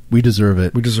not? We deserve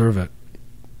it. We deserve it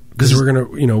because we're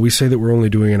gonna. We say that we're only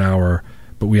doing an hour,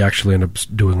 but we actually end up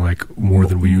doing like more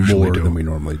than we usually do. More than we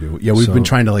normally do. Yeah, we've been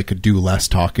trying to do less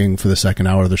talking for the second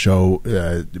hour of the show,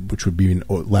 which would be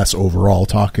less overall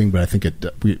talking. But I think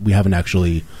we haven't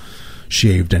actually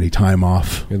shaved any time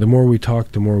off. Yeah, the more we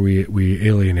talk, the more we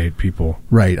alienate people.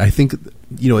 Right. I think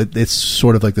it's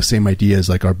sort of like the same idea as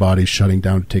like our bodies shutting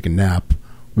down to take a nap.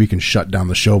 We can shut down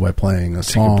the show by playing a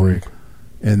song, break,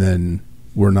 and then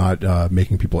we're not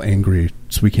making people angry,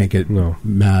 so we can't get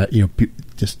mad.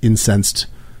 Just incensed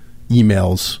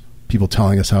emails, people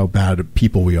telling us how bad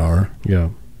people we are. Yeah,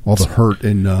 all the hurt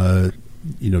and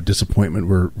disappointment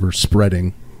we're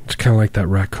spreading. It's kind of like that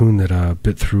raccoon that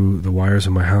bit through the wires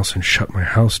of my house and shut my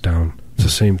house down. It's the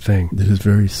same thing. It is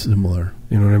very similar.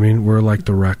 You know what I mean? We're like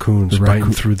the raccoons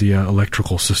biting through the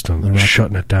electrical system and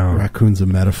shutting it down. Raccoon's a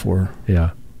metaphor.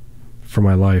 Yeah, for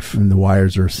my life. And the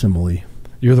wires are a simile.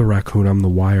 You're the raccoon. I'm the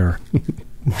wire.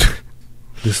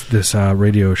 This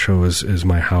radio show is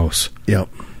my house. Yep,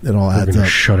 it all adds up.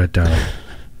 Shut it down.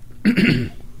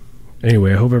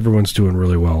 Anyway, I hope everyone's doing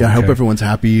really well. Yeah, I hope everyone's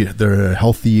happy. They're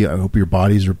healthy. I hope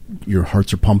your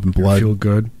hearts are pumping blood. You feel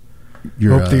good. I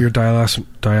hope that your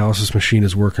dialysis machine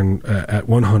is working at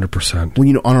 100%.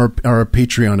 Well, on our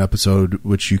Patreon episode,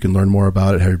 which you can learn more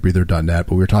about at heavybreather.net,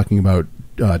 but we were talking about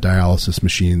dialysis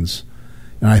machines,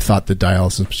 and I thought the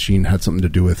dialysis machine had something to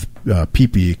do with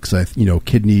pee-pee, because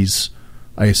kidneys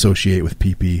I associate with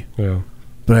pee-pee. Yeah.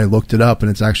 But I looked it up, and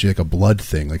it's actually like a blood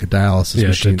thing, like a dialysis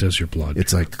machine. Yeah, it does your blood.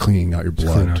 It's like cleaning out your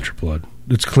blood. Cleaning out your blood.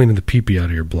 It's cleaning the pee-pee out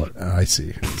of your blood. I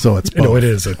see. So it's both. No, it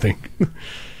is, I think.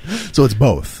 So it's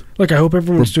both. Look, I hope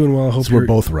everyone's doing well. I hope we're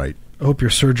both right. I hope your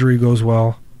surgery goes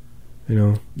well.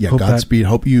 Yeah, Godspeed.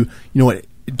 Hope you know what.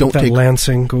 Don't that take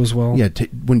Lansing goes well. Yeah,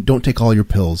 don't take all your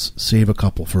pills. Save a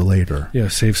couple for later. Yeah,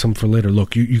 save some for later.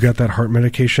 Look, you got that heart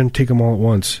medication. Take them all at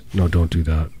once. No, don't do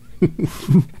that.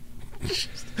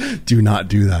 Do not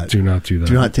do that. Do not do that.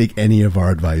 Do not take any of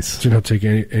our advice. Do not take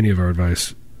any of our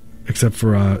advice. Except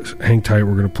for hang tight,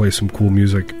 we're going to play some cool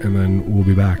music, and then we'll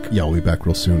be back. Yeah, we'll be back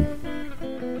real soon.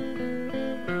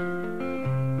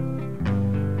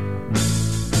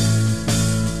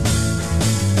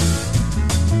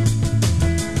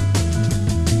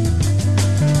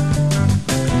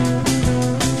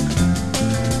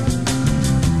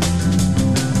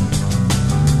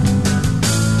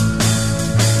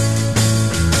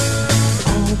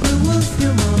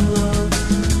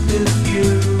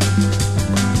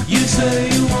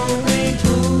 Say you want me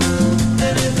to,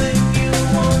 anything you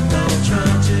want, don't try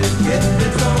to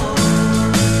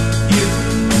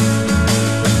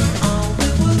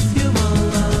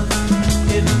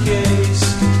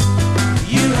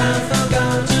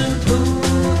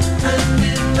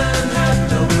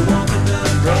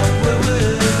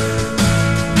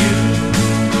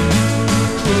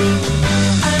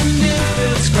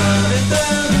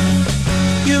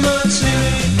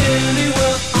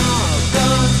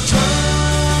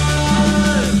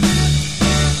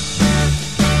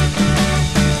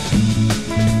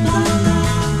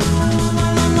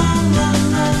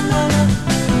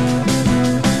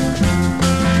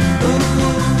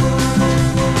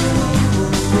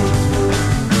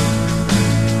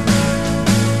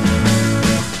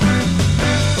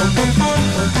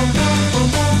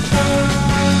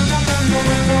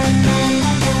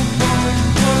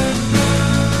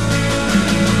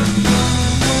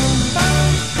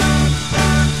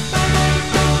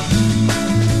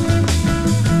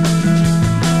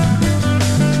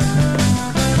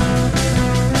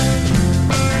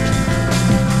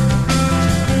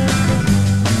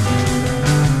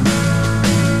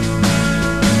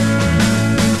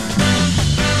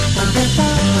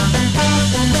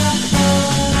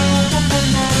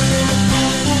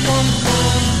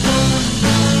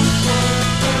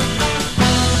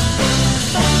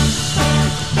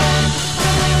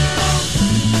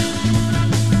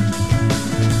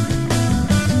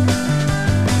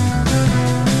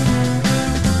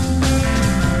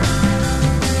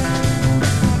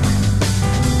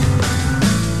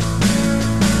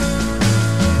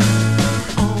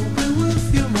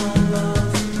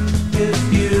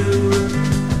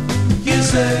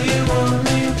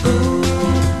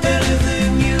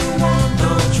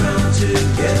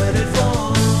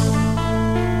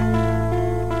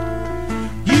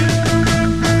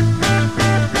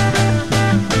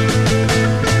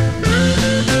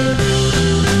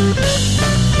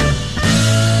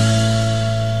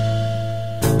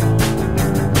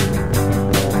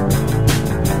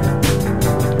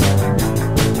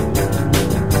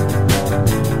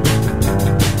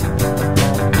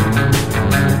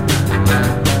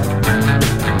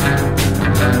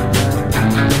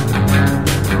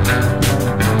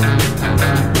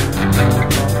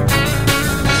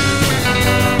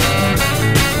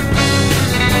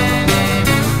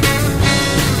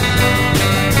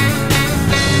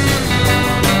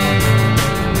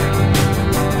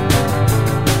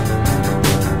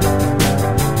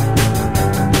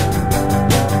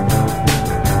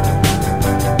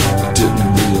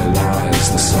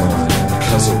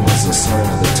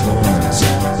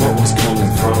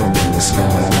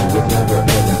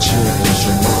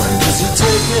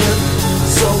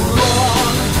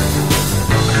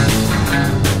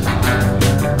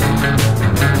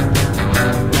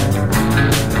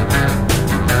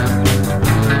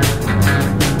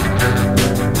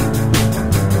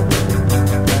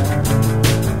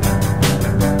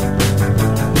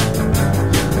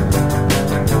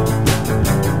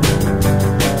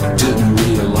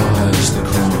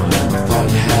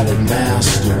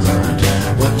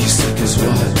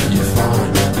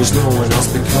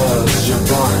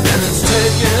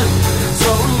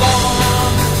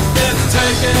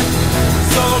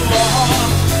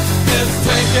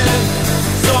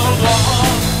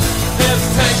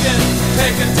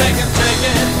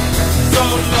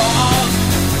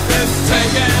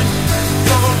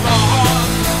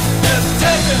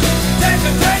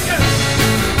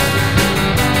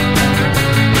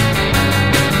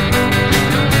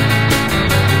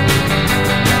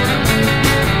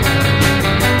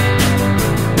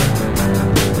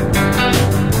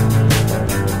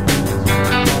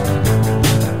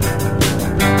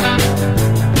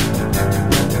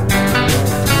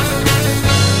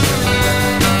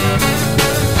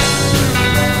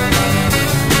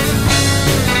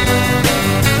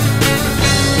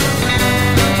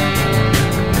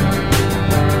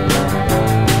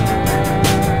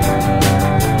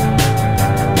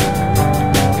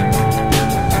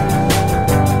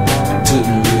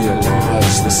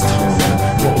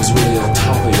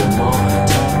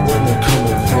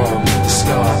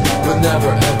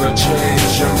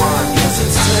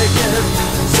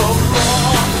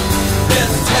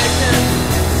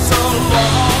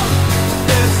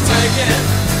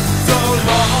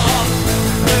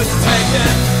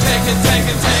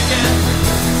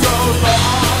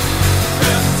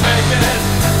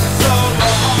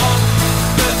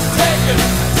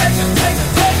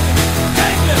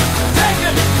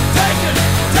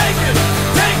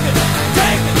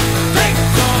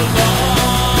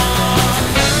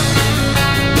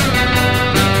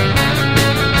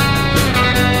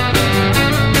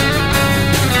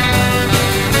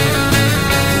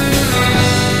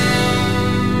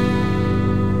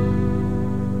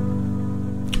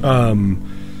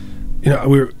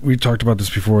We talked about this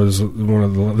before. This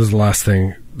is the last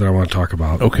thing that I want to talk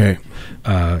about. Okay.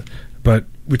 But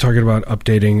we're talking about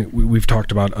updating. We've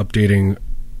talked about updating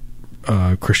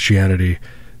Christianity,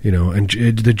 and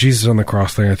the Jesus on the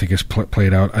cross thing I think is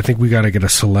played out. I think we got to get a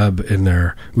celeb in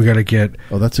there. We got to get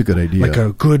that's a good idea. Like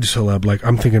a good celeb. Like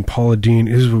I'm thinking Paula Deen.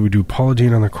 This is what we do. Paula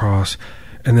Deen on the cross,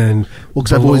 and then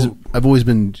because I've always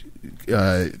been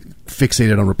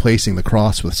fixated on replacing the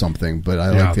cross with something, but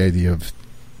I like the idea of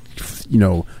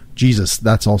Jesus.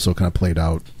 That's also kind of played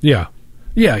out. Yeah.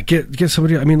 Get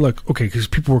somebody. I mean, look, okay, because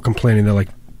people were complaining. They're like,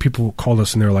 people called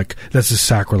us and they're like, "This is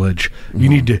sacrilege. You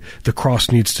need to. The cross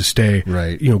needs to stay.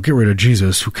 Right. Get rid of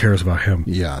Jesus. Who cares about him?"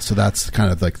 Yeah. So that's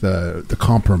kind of like the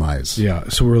compromise. Yeah.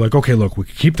 So we're like, okay, look, we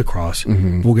can keep the cross.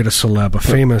 Mm-hmm. We'll get a celeb,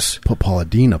 famous. Put Paula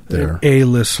Deen up there.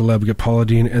 A-list celeb. Get Paula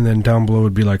Deen, and then down below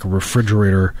would be like a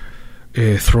refrigerator.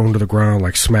 Thrown to the ground,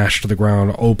 like smashed to the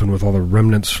ground, open with all the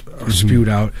remnants spewed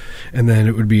out, and then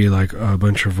it would be like a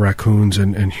bunch of raccoons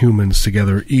and humans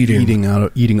together eating out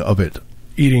of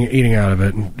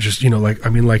it, and just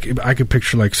I could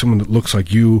picture like someone that looks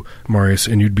like you, Marius,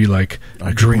 and you'd be like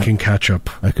drinking ketchup.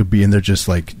 I could be in there just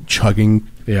like chugging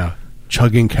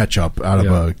ketchup out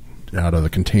of the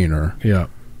container,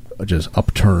 just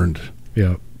upturned,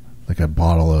 like a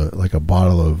bottle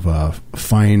of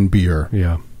fine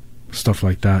beer, stuff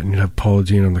like that, and you'd have Paula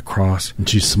Deen on the cross, and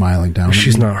she's smiling down.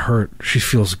 She's not hurt. She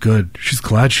feels good. She's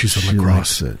glad she's on the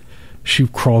cross. Likes it. She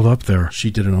crawled up there.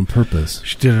 She did it on purpose.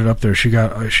 She did it up there. She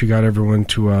got everyone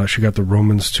to. She got the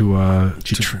Romans to.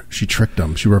 She tricked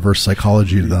them. She reverse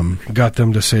psychology to them. Got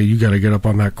them to say, "You got to get up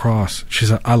on that cross." She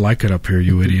said, "I like it up here,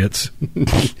 you idiots."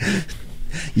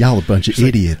 Y'all a bunch of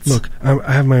idiots. Look,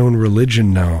 I have my own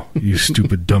religion now, you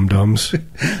stupid dum-dums.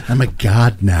 I'm a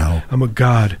god now. I'm a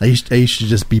god. I used to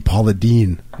just be Paula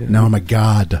Deen. Yeah. Now I'm a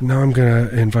god. Now I'm going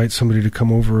to invite somebody to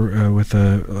come over with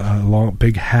a long,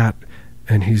 big hat,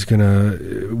 and he's going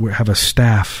to have a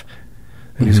staff,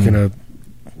 and he's going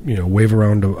to wave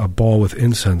around a ball with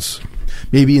incense.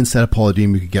 Maybe instead of Paula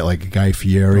Deen, we could get like a Guy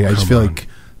Fieri. I just feel like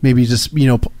maybe just,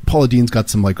 Paula Deen's got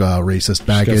some like racist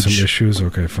baggage. She's got some issues.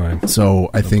 Okay, fine. So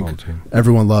I think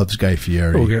everyone loves Guy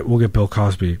Fieri. We'll get Bill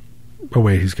Cosby. Oh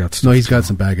wait, he's got stuff. No, he's got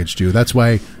some baggage too. That's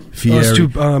why Fieri. Let's do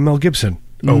Mel Gibson.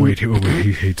 Oh wait,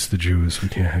 he hates the Jews. We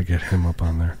can't get him up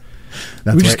on there.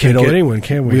 We just can't get anyone,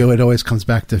 can we? It always comes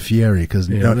back to Fieri because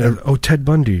Ted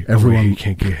Bundy. Everyone, you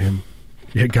can't get him.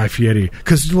 Yeah, Guy Fieri.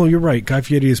 Because you're right. Guy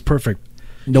Fieri is perfect.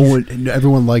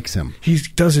 Everyone likes him. He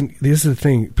doesn't. This is the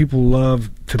thing. People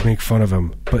love to make fun of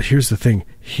him, but here's the thing: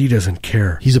 he doesn't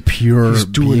care. He's a pure. He's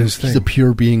doing his thing. He's a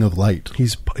pure being of light.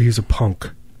 He's a punk.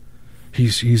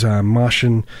 He's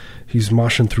moshing. He's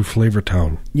moshing through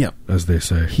Flavortown. Yeah, as they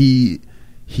say.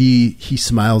 He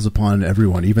smiles upon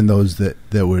everyone, even those that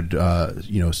would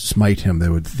smite him. They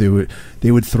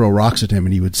would throw rocks at him,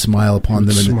 and he would smile upon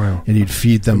them, and he'd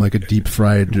feed them like a deep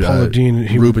fried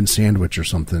Reuben sandwich or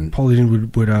something. Paula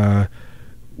Deen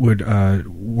would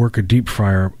work a deep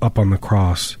fryer up on the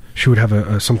cross. She would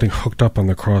have something hooked up on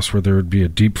the cross where there would be a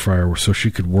deep fryer, so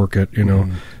she could work it.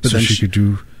 But so she could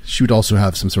do. She would also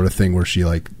have some sort of thing where she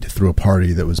threw a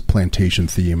party that was plantation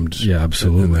themed. Yeah,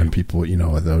 absolutely. And then people,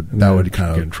 that would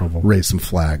kind of raise some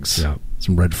flags,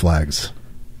 some red flags.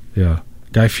 Yeah,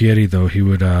 Guy Fieri though, he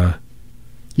would. Guy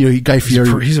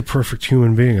Fieri. He's a perfect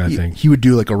human being. I think he would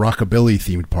do like a rockabilly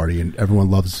themed party, and everyone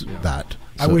loves that.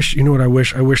 So. I wish. You know what I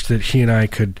wish? I wish that he and I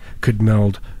could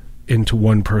meld into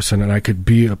one person, and I could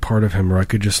be a part of him, or I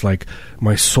could just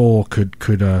my soul could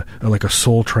like a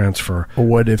soul transfer. Or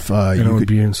what if you would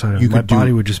be inside him? My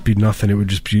body would just be nothing. It would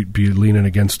just be leaning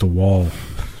against a wall.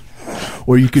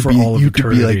 Or you could be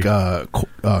like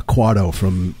Quado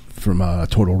from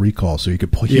Total Recall. So he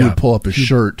would pull up his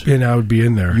shirt, and I would be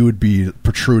in there. You would be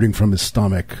protruding from his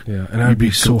stomach. Yeah, and I'd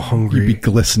be so hungry. You'd be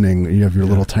glistening. You have your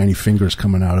little tiny fingers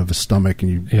coming out of his stomach,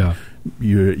 and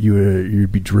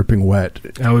you'd be dripping wet.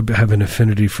 I would have an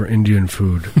affinity for Indian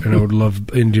food, and I would love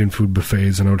Indian food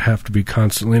buffets, and I would have to be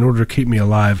constantly, in order to keep me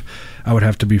alive, I would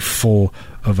have to be full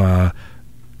of any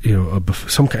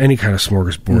kind of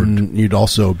smorgasbord. You'd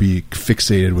also be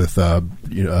fixated with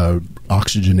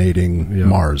oxygenating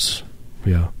Mars.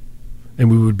 Yeah,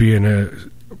 and we would be in a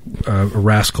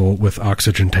rascal with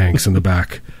oxygen tanks in the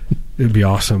back. It'd be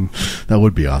awesome. That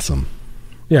would be awesome.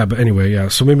 Yeah, but anyway,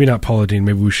 so maybe not Paula Deen.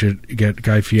 Maybe we should get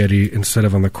Guy Fieri. Instead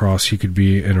of on the cross, he could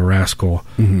be in a rascal.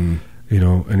 Mm-hmm.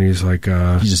 And he's like...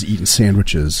 he's just eating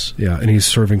sandwiches. Yeah, and he's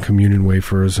serving communion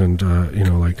wafers and,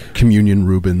 communion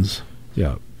Reubens.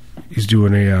 Yeah. He's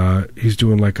doing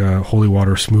like a holy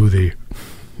water smoothie.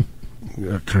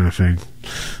 That kind of thing.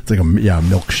 It's like a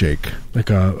milkshake. Like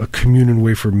a communion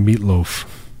wafer meatloaf.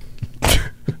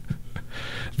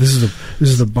 This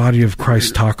is the body of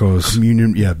Christ tacos.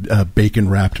 Communion, bacon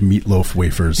wrapped meatloaf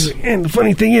wafers. And the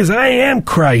funny thing is, I am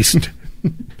Christ.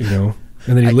 You know,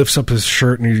 and then he lifts up his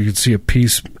shirt, and you can see a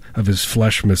piece of his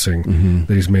flesh missing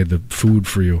that he's made the food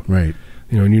for you. Right.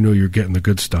 You know, and you know you're getting the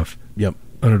good stuff. Yep.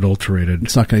 Unadulterated.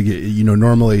 It's not going to get. You know,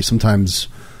 normally sometimes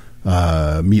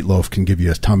meatloaf can give you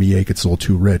a tummy ache. It's a little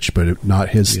too rich, but not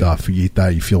his stuff. You eat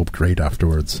that, you feel great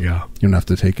afterwards. Yeah. You don't have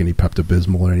to take any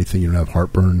Pepto-Bismol or anything. You don't have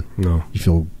heartburn. No.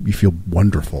 You feel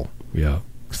wonderful. Yeah.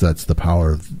 Because that's the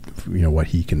power of what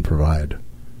he can provide.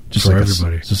 Just for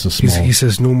everybody. Just a small. He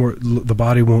says no more. The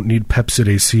body won't need Pepsid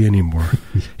AC anymore.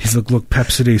 He's like, look,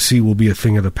 Pepsid AC will be a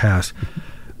thing of the past.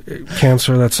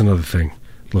 Cancer, that's another thing.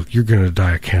 Look, you're going to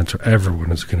die of cancer. Everyone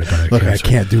is going to die of cancer. Look, I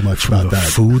can't do much from about the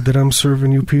that. Food that I'm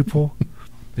serving you people,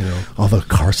 you know, all the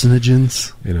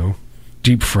carcinogens, you know,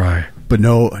 deep fry, but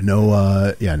no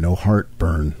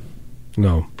heartburn.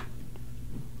 No,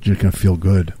 you're going to feel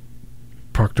good.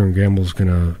 Procter and Gamble's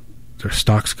their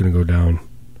stock's going to go down.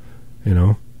 You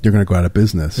know, they're going to go out of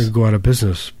business. They're going to go out of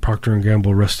business. Procter and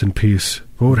Gamble, rest in peace.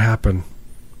 What would happen?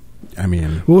 I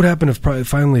mean, what would happen if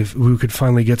we could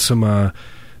finally get some of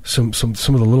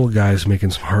the little guys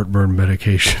making some heartburn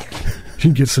medication? You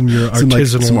can get some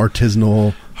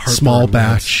artisanal small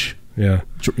batch. Yeah,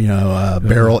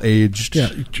 barrel aged. Yeah,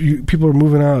 people are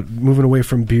moving away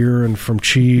from beer and from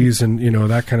cheese and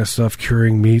that kind of stuff,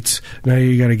 curing meats. Now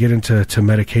you got to get into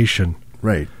medication.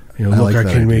 Right. I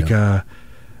can make.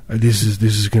 This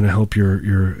is going to help your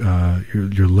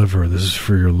liver. This is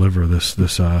for your liver.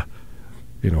 This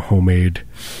homemade.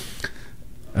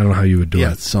 I don't know how you would do it.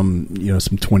 Yeah, some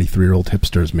 23-year-old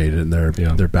hipsters made it in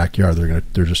their backyard.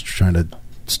 They're just trying to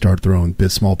start their own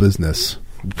small business.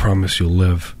 Promise you'll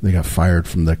live. They got fired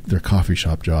from their coffee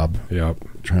shop job. Yeah,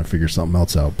 trying to figure something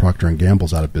else out. Procter and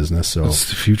Gamble's out of business, so that's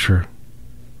the future.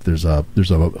 There's a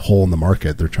hole in the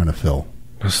market they're trying to fill.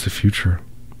 That's the future.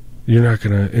 In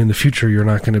the future, you're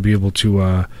not gonna be able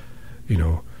to,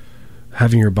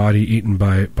 having your body eaten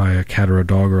by a cat or a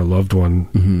dog or a loved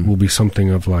one will be something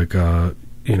of like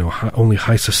only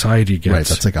high society gets. Right,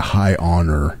 that's like a high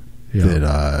honor.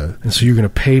 Yeah. And so you're going to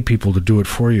pay people to do it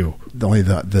for you. Only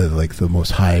the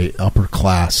most high upper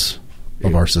class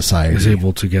of our society is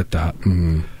able to get that.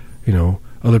 Mm-hmm.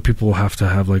 Other people will have to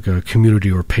have like a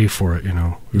community or pay for it.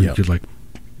 You could like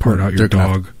part out your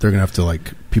dog. They're going to have to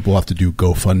people have to do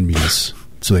GoFundMes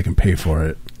so they can pay for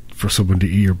it for someone to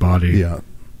eat your body. Yeah.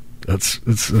 That's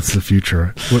the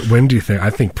future. When do you think?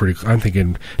 I'm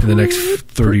thinking in the next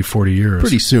 30, 40 years.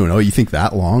 Pretty soon. Oh, you think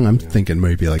that long? I'm thinking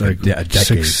maybe like a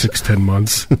decade. 6-10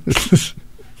 months.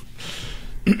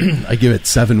 I give it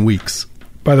 7 weeks.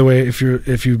 By the way, if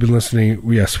you've been listening,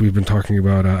 yes, we've been talking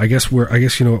about. I guess what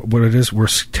it is. We're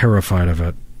terrified of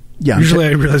it. Yeah. Usually,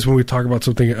 I realize when we talk about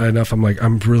something enough, I'm like,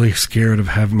 I'm really scared of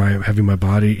having my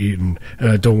body eaten,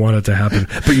 and I don't want it to happen.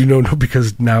 But no,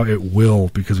 because now it will,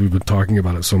 because we've been talking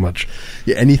about it so much.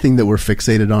 Yeah, anything that we're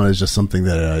fixated on is just something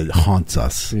that haunts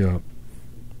us. Yeah.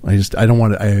 I don't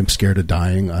want to. I am scared of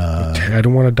dying. I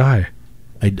don't want to die.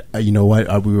 You know what?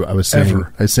 I was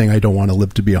saying I don't want to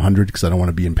live to be 100 because I don't want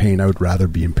to be in pain. I would rather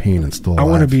be in pain and still alive.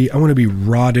 I want to be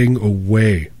rotting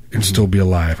away and still be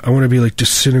alive. I want to be like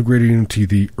disintegrating into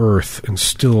the earth and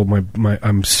still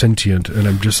I'm sentient, and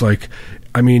I'm just like,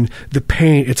 the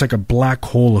pain, it's like a black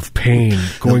hole of pain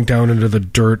going down into the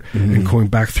dirt and going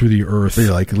back through the earth. But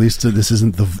you're like, at least this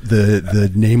isn't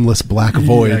the nameless black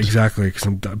void. Yeah, exactly, because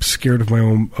I'm scared of my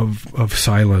own of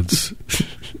silence.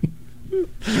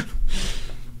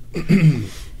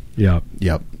 Yeah.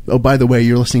 Yep. Oh, by the way,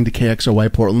 you're listening to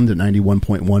KXRY Portland at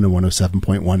 91.1 and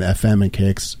 107.1 FM and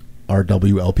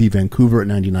KXRWLP Vancouver at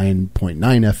 99.9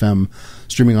 FM,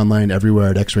 streaming online everywhere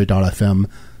at xray.fm.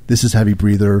 This is Heavy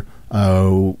Breather.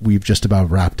 We've just about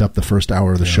wrapped up the first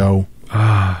hour of the show.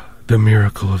 Ah, the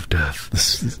miracle of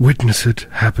death. Witness it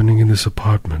happening in this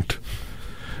apartment.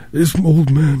 This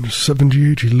old man is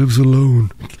 78. He lives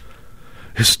alone.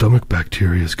 His stomach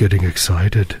bacteria is getting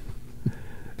excited.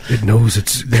 It knows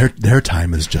it's... Their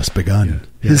time has just begun.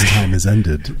 Yeah. His time has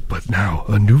ended. But now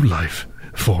a new life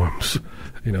forms.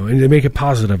 And they make it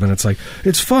positive, and it's like,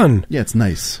 it's fun. Yeah, it's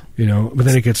nice. But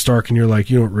then it gets dark, and you're like,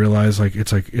 you don't realize,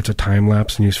 it's a time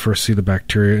lapse, and you first see the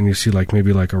bacteria, and you see, maybe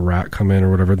a rat come in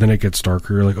or whatever. Then it gets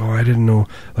darker. You're like, oh, I didn't know,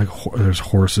 there's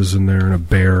horses in there and a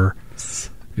bear.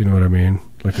 You know what I mean?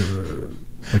 Like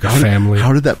a family.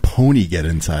 How did that pony get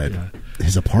inside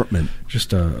his apartment?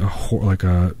 Just like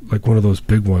one of those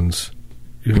big ones.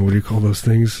 What do you call those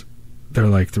things? They're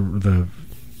like the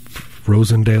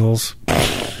Rosendales.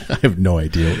 I have no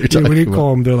idea what you're talking What do you about.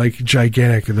 call them? They're like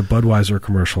gigantic in the Budweiser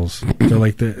commercials.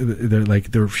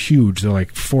 They're huge. They're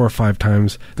like 4 or 5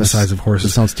 times the size of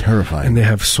horses. That sounds terrifying. And they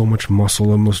have so much muscle,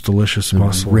 the most delicious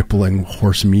muscle. Rippling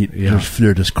horse meat. Yeah.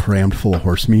 They're just crammed full of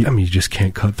horse meat. I mean, you just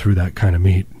can't cut through that kind of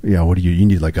meat. Yeah, what do you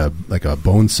need like a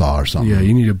bone saw or something? Yeah,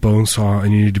 you need a bone saw,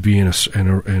 and you need to be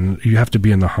and you have to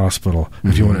be in the hospital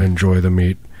if you want to enjoy the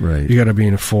meat. Right. You got to be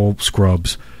in full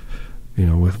scrubs,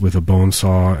 with a bone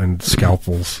saw and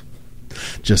scalpels.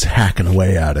 Just hacking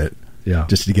away at it. Yeah.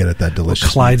 Just to get at that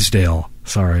delicious Clydesdale.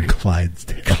 Sorry.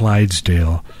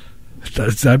 Clydesdale.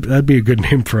 That'd be a good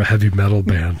name for a heavy metal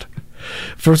band.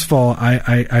 First of all,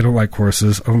 I don't like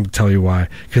horses. I'm going to tell you why.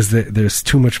 Because there's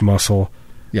too much muscle.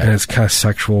 Yeah. And it's kind of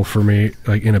sexual for me.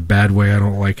 Like, in a bad way, I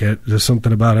don't like it. There's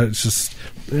something about it. It's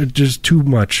just too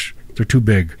much. They're too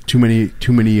big. Too many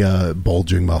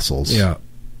bulging muscles. Yeah.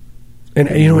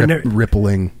 And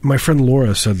rippling. My friend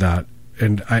Laura said that.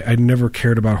 And I never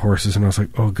cared about horses, and I was like,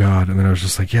 oh, God. And then I was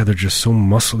just like, yeah, they're just so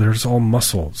muscle. They're just all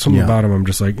muscle. Something about them, I'm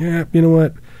just like, yeah, you know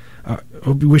what? I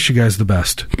wish you guys the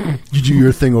best. You do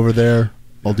your thing over there.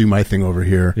 I'll do my thing over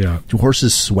here. Yeah. Do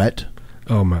horses sweat?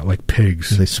 Oh, my, like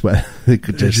pigs. They sweat. They're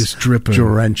just dripping.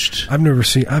 Drenched. I've never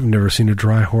seen a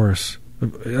dry horse.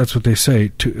 That's what they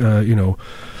say.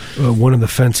 One in the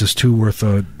fence is 2 worth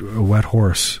a wet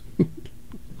horse.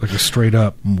 Like a straight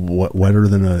up. Wetter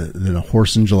than a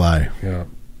horse in July. Yeah.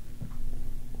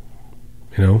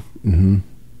 Mm-hmm.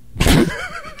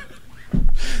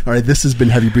 All right, this has been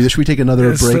Heavy Breather. Should we take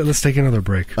another break? Let's take another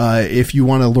break. If you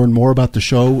want to learn more about the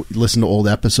show, listen to old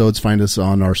episodes, find us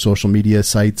on our social media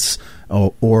sites,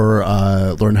 or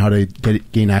learn how to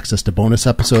gain access to bonus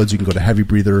episodes, you can go to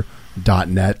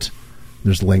heavybreather.net.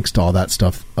 There's links to all that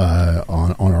stuff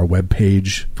on our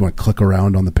webpage. If you want to click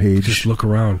around on the page, just look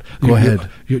around. Go ahead.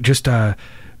 Your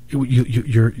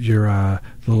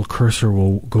little cursor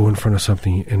will go in front of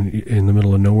something in the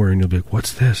middle of nowhere, and you'll be like,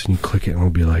 "What's this?" And you click it, and it'll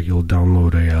be like you'll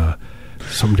download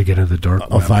something to get into the dark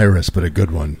web. A virus, but a good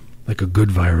one, like a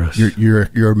good virus.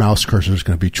 Your mouse cursor is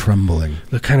going to be trembling.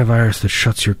 The kind of virus that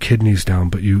shuts your kidneys down,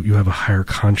 but you have a higher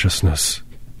consciousness.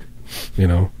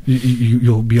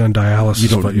 You'll be on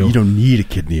dialysis. You don't need a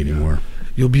kidney anymore.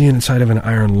 You'll be inside of an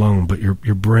iron lung, but your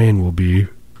brain will be,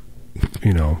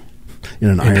 in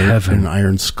an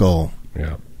iron skull.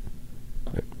 Yeah.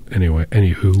 Anyway,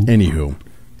 anywho.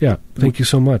 Yeah. Thank you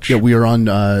so much. Yeah, we are on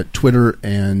Twitter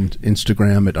and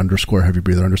Instagram at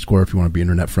 _HeavyBreather_ if you want to be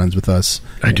internet friends with us.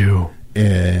 I do.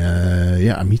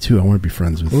 Yeah, me too. I want to be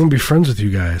friends with. I want to be friends with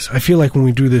you guys. I feel like when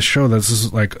we do this show, this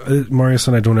is like Marius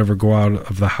and I don't ever go out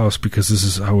of the house because this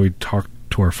is how we talk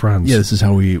to our friends. Yeah, this is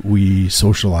how we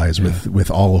socialize with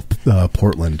all of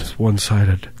Portland. It's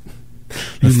one-sided.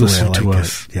 You listen to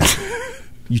us. Yeah.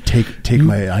 You take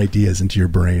my ideas into your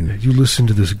brain. You listen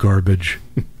to this garbage,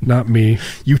 not me.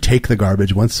 You take the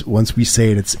garbage. Once we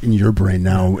say it, it's in your brain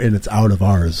now, and it's out of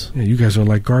ours. Yeah, you guys are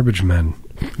like garbage men,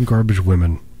 and garbage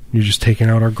women. You're just taking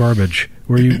out our garbage.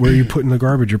 Where are you putting the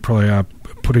garbage? You're probably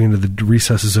putting it into the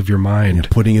recesses of your mind. Yeah,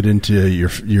 putting it into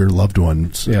your loved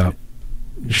ones. Yeah,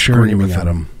 sharing it with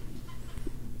them.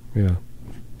 Yeah,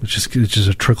 it's just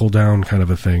a trickle down kind of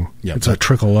a thing. Yeah, it's a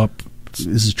trickle up.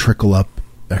 This is trickle up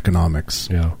economics.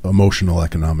 Yeah, emotional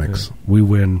economics. Yeah. We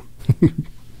win.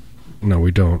 No,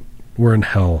 we don't. We're in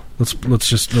hell. Let's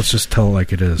just tell it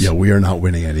like it is. Yeah, we are not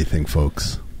winning anything,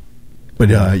 folks. But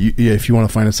if you want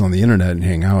to find us on the internet and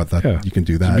hang out, you can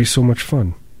do that. It'd be so much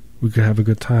fun. We could have a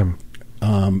good time.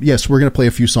 Yes, we're going to play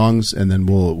a few songs, and then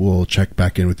we'll check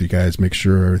back in with you guys. Make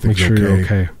sure everything's you're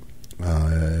okay.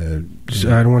 I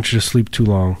don't want you to sleep too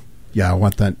long. Yeah, I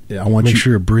want that. Make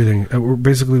sure you're breathing.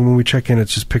 Basically, when we check in,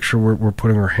 it's just picture we're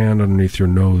putting our hand underneath your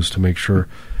nose to make sure.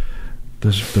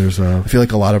 There's I feel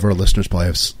like a lot of our listeners probably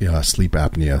have sleep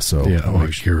apnea, so yeah, I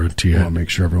guarantee it. I want to make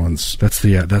sure everyone's. That's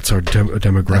our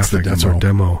demographic. That's our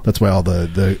demo. That's why all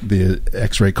the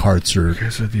X-ray carts are.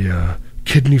 Guys are the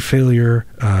kidney failure,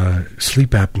 sleep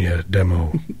apnea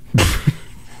demo.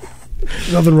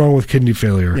 Nothing wrong with kidney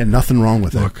failure. Yeah, nothing wrong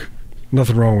with it.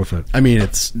 Nothing wrong with it. I mean,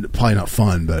 it's probably not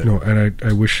fun, but no. And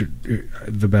I wish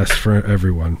the best for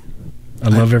everyone. I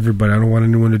love everybody. I don't want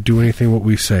anyone to do anything what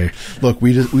we say. Look,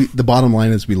 the bottom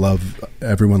line is we love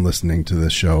everyone listening to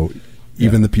this show,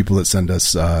 even the people that send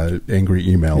us angry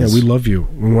emails. Yeah, we love you.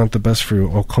 We want the best for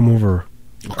you. I'll come over.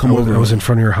 I was in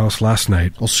front of your house last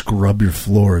night. I'll scrub your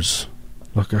floors.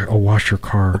 Look, I'll wash your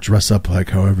car. I'll dress up like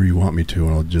however you want me to,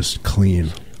 and I'll just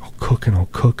clean. I'll cook and I'll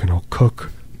cook and I'll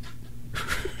cook.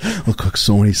 I'll cook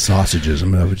so many sausages.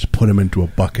 I'm going to just put them into a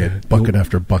bucket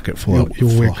after bucket full of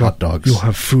hot dogs. You'll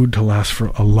have food to last for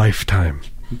a lifetime.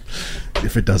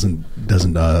 If it doesn't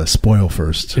spoil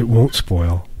first. It won't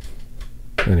spoil.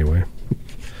 Anyway,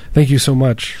 thank you so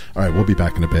much. All right, we'll be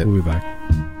back in a bit. We'll be back.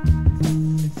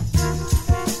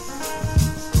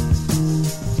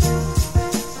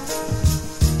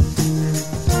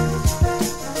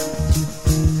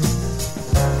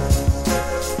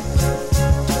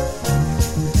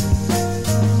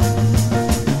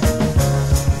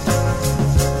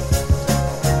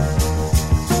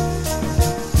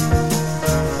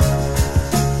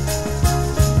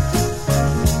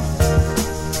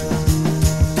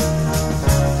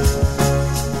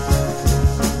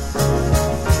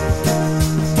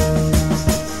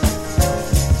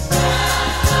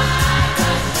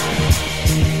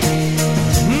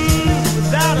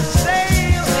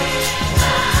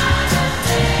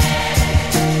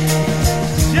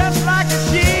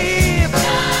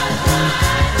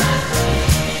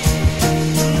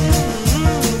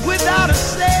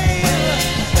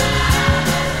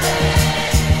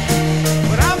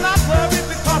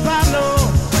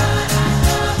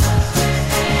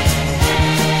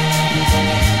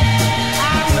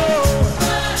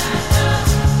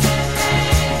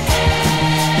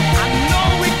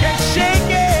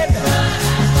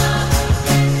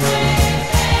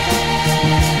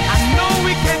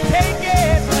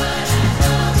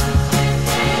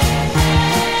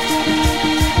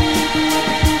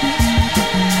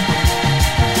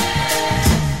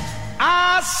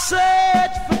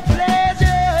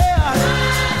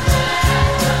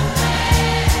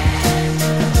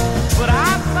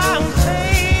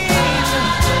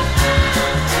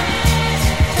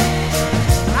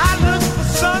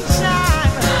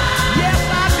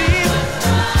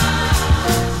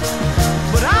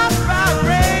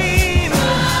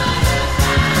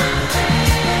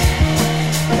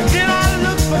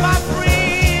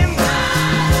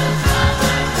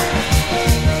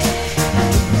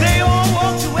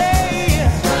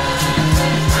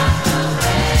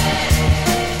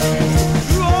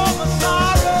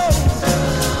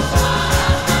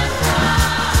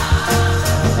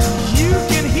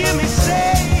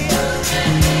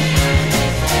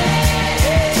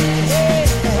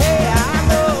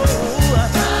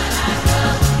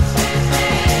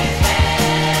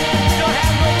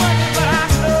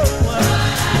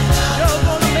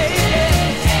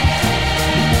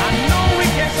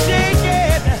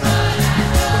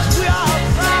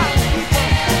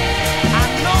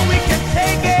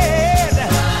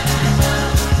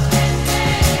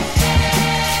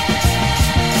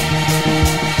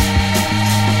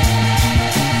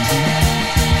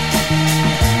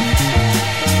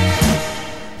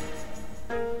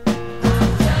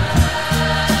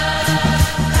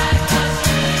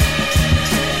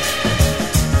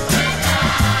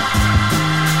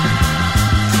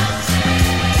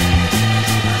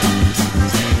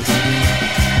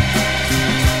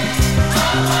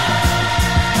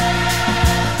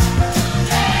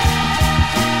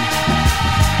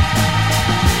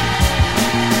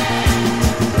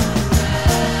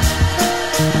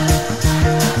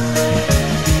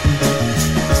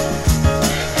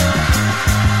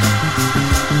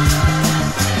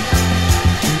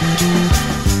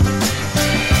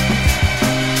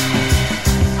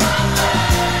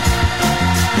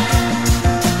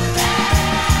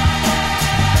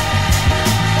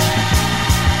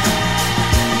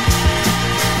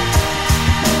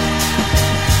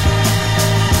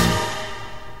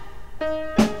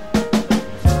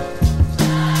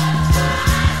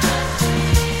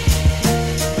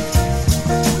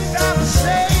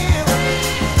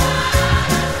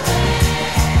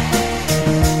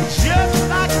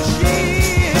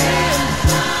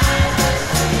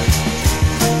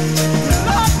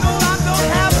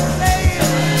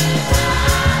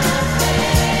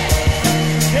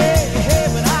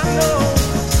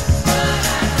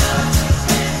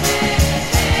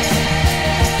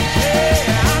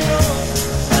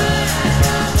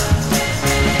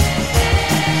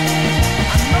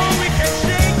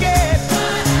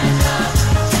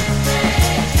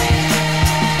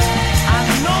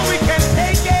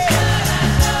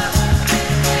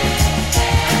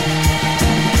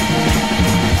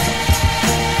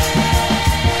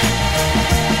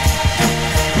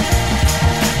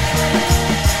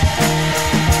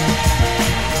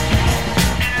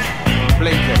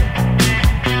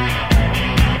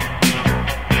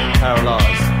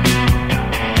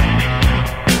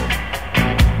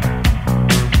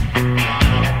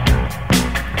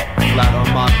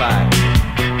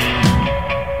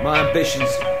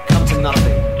 ambitions come to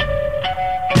nothing.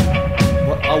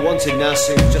 What I wanted now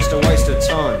seems just a waste of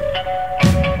time.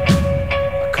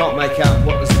 I can't make out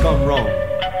what has gone wrong.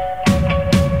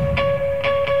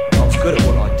 I was good at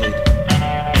what I did.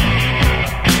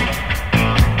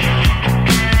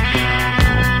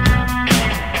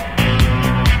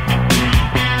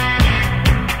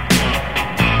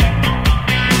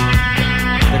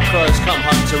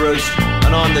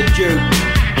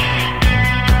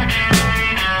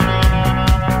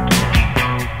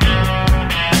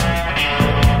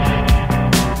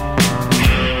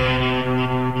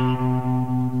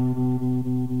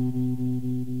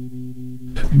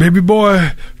 Baby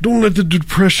boy, don't let the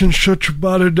depression shut your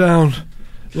body down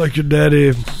like your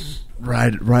daddy.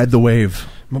 Ride the wave.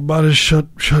 My body's shut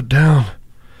down.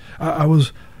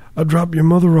 I dropped your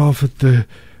mother off at the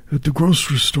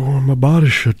grocery store. My body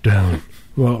shut down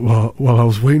while I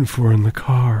was waiting for her in the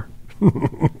car.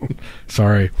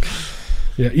 Sorry.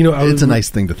 Yeah, it's a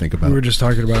nice thing to think about. We were just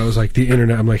talking about. I was like the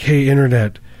internet. I'm like, hey,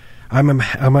 internet. I'm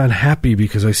unhappy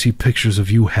because I see pictures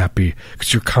of you happy,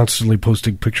 because you're constantly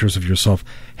posting pictures of yourself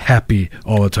happy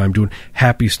all the time, doing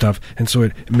happy stuff, and so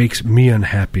it makes me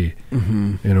unhappy.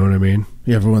 Mm-hmm. You know what I mean?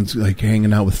 Yeah, everyone's like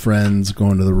hanging out with friends,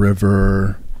 going to the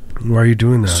river. Why are you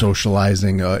doing that?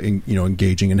 Socializing,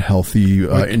 engaging in healthy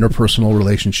interpersonal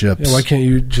relationships. Yeah, why can't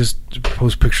you just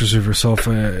post pictures of yourself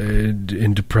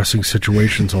in depressing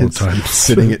situations all the time?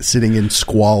 sitting in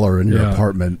squalor in your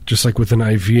apartment, just like with an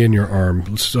IV in your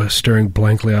arm, staring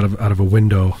blankly out of a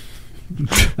window.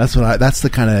 That's the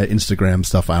kind of Instagram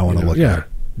stuff I want to look at.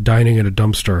 Dining in a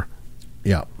dumpster.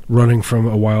 Yeah, running from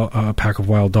a pack of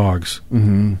wild dogs.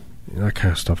 Mm-hmm. That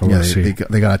kind of stuff I want to see.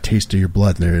 They got a taste of your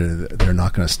blood, and they're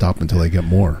not going to stop until they get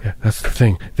more. Yeah, that's the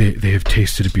thing. They have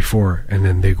tasted it before, and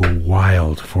then they go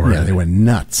wild for it. Yeah, they went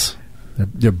nuts.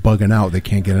 They're bugging out. They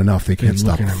can't get enough. They can't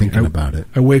stop thinking about it.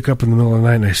 I wake up in the middle of the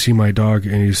night and I see my dog,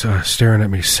 and he's staring at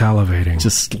me, salivating,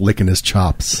 just licking his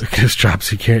chops. His chops.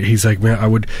 He can't. He's like, man, I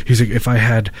would. He's like, if I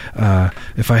had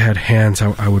hands,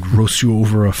 I would roast you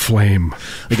over a flame.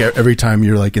 Like every time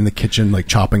you're like in the kitchen, like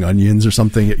chopping onions or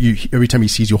something, every time he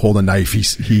sees you hold a knife,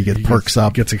 he perks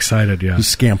up, gets excited. Yeah, he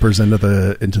scampers into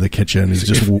the kitchen. He's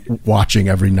just watching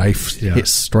every knife hit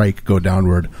strike go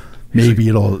downward. Maybe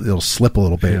it'll slip a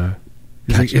little bit. Yeah.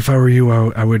 He's like, if I were you,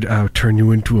 I would turn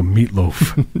you into a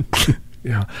meatloaf.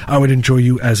 Yeah, I would enjoy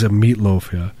you as a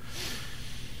meatloaf. Yeah,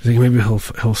 I think maybe he'll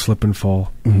slip and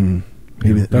fall. Mm-hmm.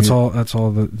 Maybe that's all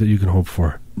that you can hope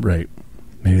for. Right.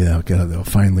 Maybe they'll get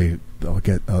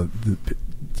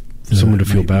someone to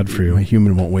feel bad for you. My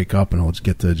human won't wake up, and I'll just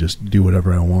get to just do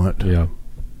whatever I want. Yeah.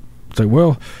 It's like,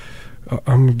 well,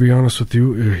 I'm gonna be honest with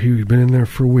you. He'd been in there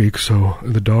for a week, so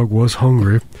the dog was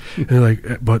hungry. And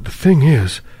like, but the thing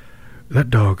is, that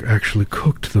dog actually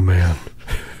cooked the man.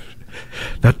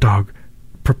 That dog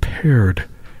prepared.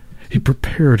 He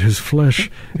prepared his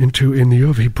flesh in the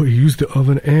oven. He used the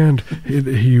oven, and he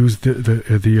used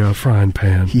the frying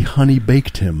pan. He honey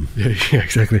baked him. Yeah,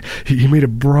 exactly. He made a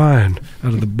brine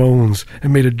out of the bones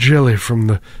and made a jelly from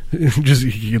the.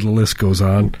 The list goes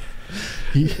on.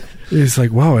 It's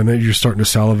like, wow, and then you're starting to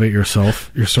salivate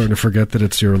yourself. You're starting to forget that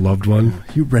it's your loved one.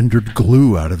 He rendered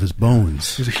glue out of his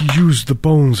bones. He used the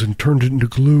bones and turned it into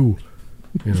glue.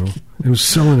 And was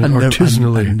selling it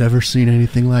artisanally. I've never seen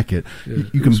anything like it. Yeah,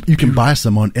 you can buy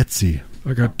some on Etsy.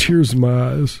 I got tears in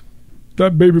my eyes.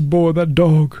 That baby boy, that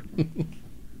dog.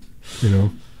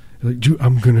 Like,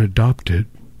 I'm going to adopt it.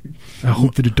 I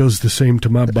hope that it does the same to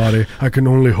my body. I can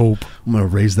only hope. I'm going to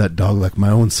raise that dog like my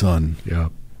own son. Yeah.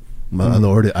 My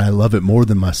Lord, I love it more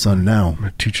than my son now. I'm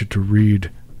going to teach it to read.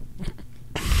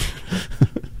 I'm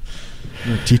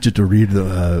going to teach it to read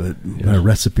my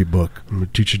recipe book. I'm going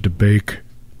to teach it to bake.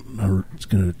 It's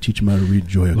going to teach him how to read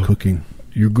Joy of Cooking.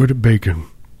 You're good at baking,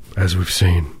 as we've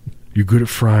seen. You're good at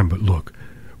frying, but look,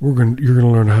 you're going to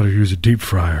learn how to use a deep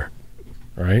fryer,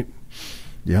 right?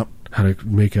 Yep. How to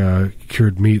make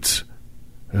cured meats,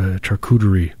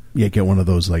 charcuterie. Yeah, get one of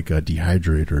those like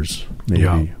dehydrators, maybe.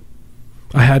 Yeah.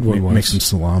 I had one once. Make some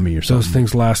salami or something. Those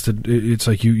things lasted. It's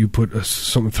like you put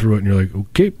something through it, and you're like,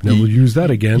 okay, now we'll use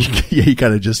that again. Yeah, you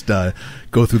got to just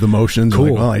go through the motions. Cool.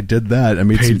 Like, well, I did that. I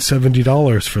paid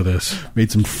 $70 for this.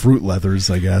 Made some fruit leathers,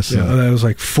 I guess. Yeah, that was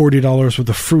like $40 worth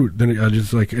of fruit. Then I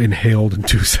just like inhaled in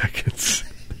 2 seconds.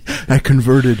 I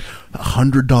converted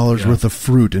 $100 worth of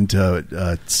fruit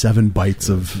into 7 bites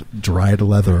of dried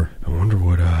leather. I wonder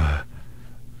what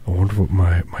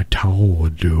my towel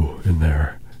would do in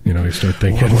there. You start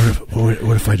thinking,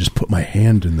 what if I just put my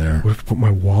hand in there? What if I put my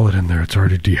wallet in there? It's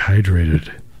already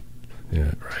dehydrated.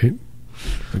 Yeah, right.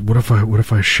 Like, what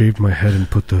if I shaved my head and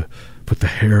put the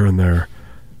hair in there?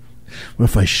 What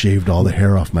if I shaved all the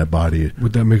hair off my body?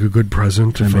 Would that make a good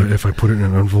present if I put it in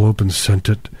an envelope and sent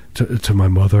it to my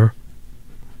mother?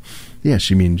 Yeah,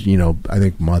 I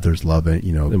think mothers love it.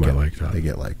 They might like that.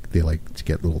 They like to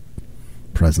get little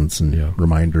presents and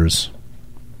reminders.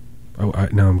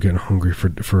 Now I'm getting hungry for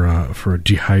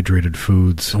dehydrated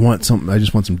foods. I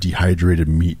just want some dehydrated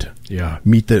meat. Yeah,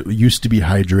 meat that used to be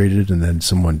hydrated and then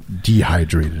someone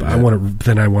dehydrated. I want it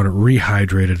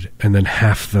rehydrated and then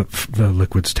half the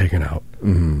liquid's taken out.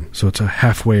 Mm-hmm. So it's a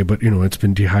halfway, but it's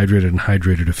been dehydrated and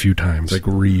hydrated a few times. It's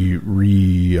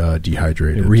like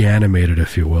dehydrated, reanimated,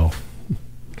 if you will.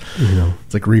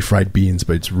 It's like refried beans,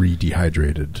 but it's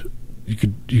dehydrated.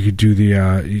 You could do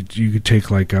the you could take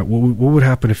like what would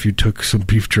happen if you took some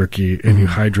beef jerky and you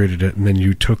hydrated it, and then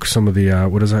you took some of the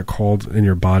what is that called in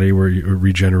your body where it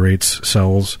regenerates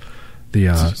cells?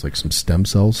 It's like some stem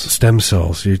cells. Stem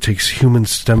cells. You take human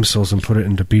stem cells and put it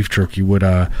into beef jerky.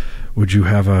 Would you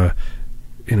have a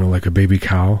like a baby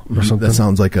cow or something? That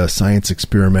sounds like a science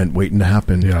experiment waiting to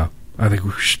happen. Yeah. I think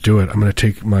we should do it. I'm going to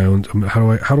take my own.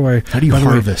 How do you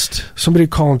harvest? Somebody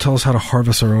call and tell us how to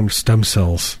harvest our own stem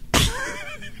cells.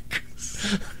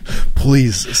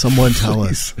 Please, someone tell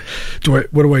us.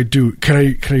 What do I do? Can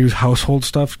I use household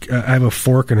stuff? I have a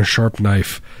fork and a sharp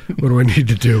knife. What do I need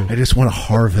to do? I just want to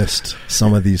harvest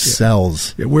some of these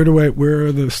cells. Yeah, where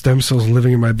are the stem cells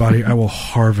living in my body? I will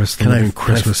harvest them and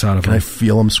Christmas out of them. Can I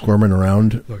feel them squirming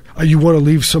around? Look, you want to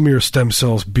leave some of your stem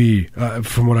cells be,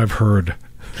 from what I've heard.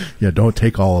 Yeah, don't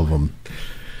take all of them.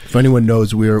 If anyone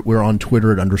knows, we're on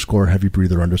Twitter at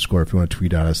 _heavybreather_. If you want to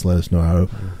tweet at us, let us know how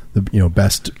the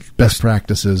best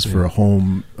practices for a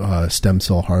home stem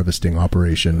cell harvesting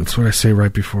operation. That's what I say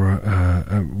right before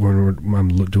when I'm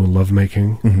doing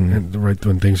lovemaking, and right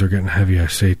when things are getting heavy, I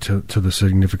say to the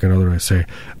significant other, I say,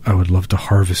 I would love to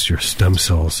harvest your stem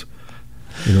cells.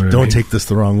 You know what I mean? Take this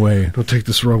the wrong way. Don't take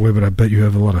this the wrong way, but I bet you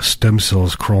have a lot of stem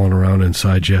cells crawling around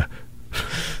inside you.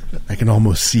 I can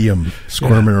almost see them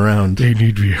squirming around. They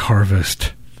need to be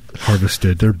harvested.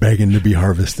 They're begging to be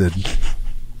harvested.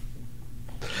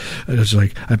 It's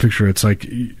like I picture it's like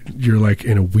you're like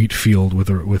in a wheat field with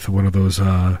one of those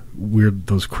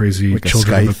those crazy like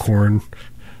children of the corn.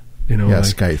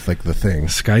 Scythe, like the thing.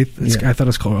 Scythe? Yeah. I thought it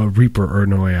was called a reaper, or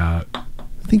no, I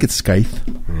think it's Scythe.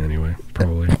 Anyway,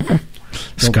 probably.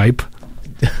 Skype?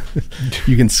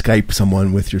 You can Skype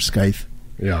someone with your Scythe.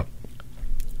 Yeah.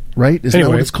 Right? Isn't that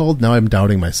what it's called? Now I'm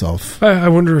doubting myself. I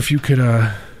wonder if you could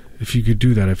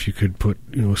do that, if you could put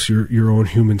your own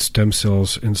human stem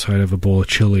cells inside of a bowl of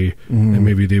chili, and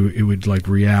maybe it would like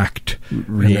react,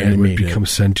 and then it would become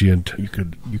sentient. You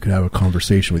could have a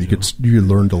conversation with it. You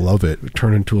learn to love it.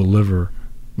 Turn into a liver.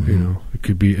 It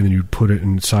could be, and then you'd put it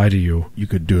inside of you. You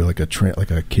could do like a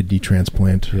kidney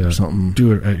transplant or something.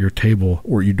 Do it at your table,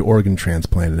 or you'd organ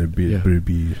transplant, and it'd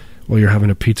be. Well, you're having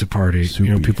a pizza party.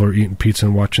 Soupy. People are eating pizza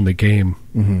and watching the game,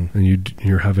 and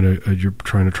you're having you're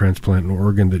trying to transplant an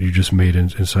organ that you just made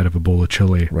inside of a bowl of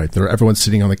chili. Right. Everyone's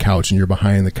sitting on the couch, and you're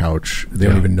behind the couch. They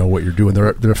don't even know what you're doing.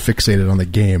 They're fixated on the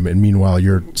game, and meanwhile,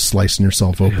 you're slicing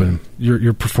yourself open.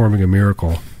 You're performing a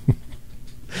miracle.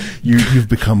 You've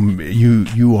become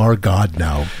you are God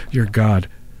now. You're God.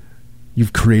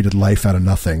 You've created life out of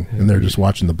nothing, and they're just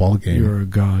watching the ball game. You're a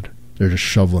God. They're just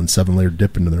shoveling 7-layer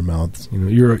dip into their mouths.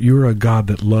 You're a God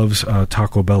that loves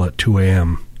Taco Bell at 2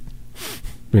 a.m.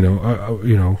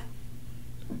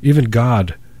 Even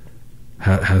God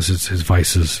has his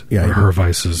vices, or her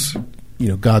vices.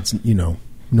 God's no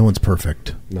one's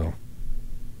perfect. No,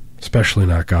 especially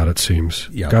not God. It seems.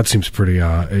 Yeah. God seems pretty.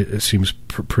 It seems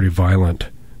pretty violent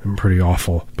and pretty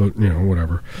awful. But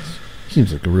whatever.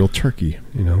 Seems like a real turkey.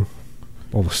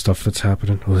 All the stuff that's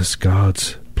happening. Oh, this is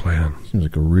God's plan. Seems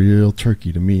like a real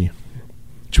turkey to me.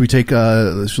 Should we take?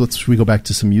 Should we go back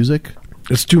to some music?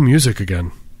 Let's do music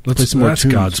again. Let's play some more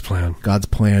tunes. God's plan. God's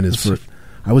plan is for.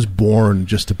 I was born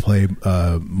just to play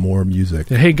more music.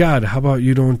 Hey God, how about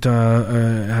you don't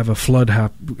have a flood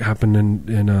happen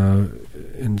in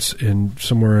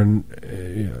somewhere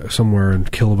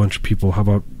and kill a bunch of people? How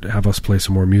about have us play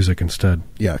some more music instead?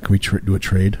 Yeah, can we do a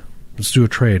trade? Let's do a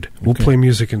trade. Okay. We'll play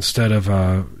music instead of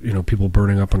people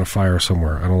burning up in a fire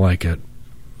somewhere. I don't like it.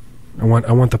 I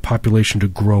want the population to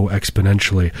grow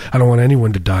exponentially. I don't want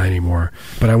anyone to die anymore,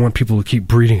 but I want people to keep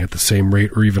breeding at the same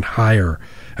rate or even higher.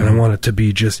 And I want it to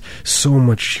be just so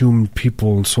much human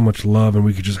people and so much love, and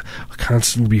we could just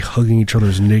constantly be hugging each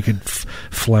other's naked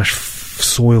flesh,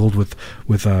 soiled with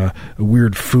a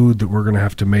weird food that we're going to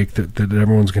have to make that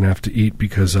everyone's going to have to eat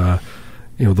because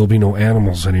there'll be no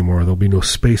animals anymore. There'll be no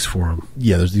space for them.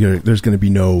 Yeah, there's going to be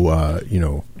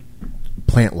no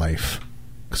plant life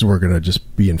because we're going to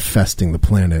just be infesting the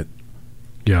planet.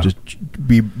 Yeah, just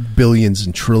be billions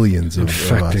and trillions of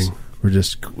us. We're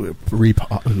just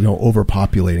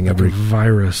overpopulating every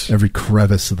virus, every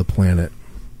crevice of the planet.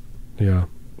 Yeah,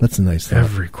 that's a nice thought.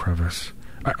 Every crevice.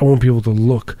 I won't be able to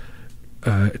look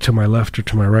to my left or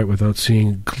to my right without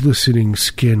seeing glistening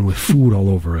skin with food all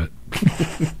over it.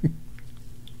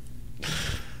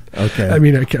 Okay. I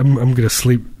mean, I'm going to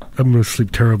sleep. I'm going to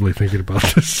sleep terribly thinking about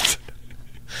this.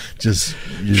 Jesus,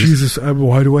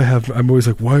 why do I have? I'm always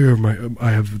like,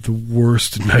 I have the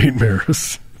worst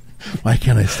nightmares. Why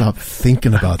can't I stop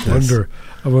thinking about this?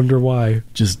 I wonder why.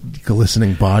 Just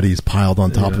glistening bodies piled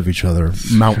on top of each other,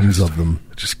 mountains of them.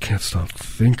 I just can't stop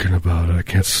thinking about it. I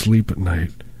can't sleep at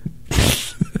night.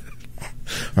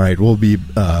 All right, we'll be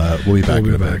back. We'll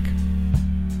be back.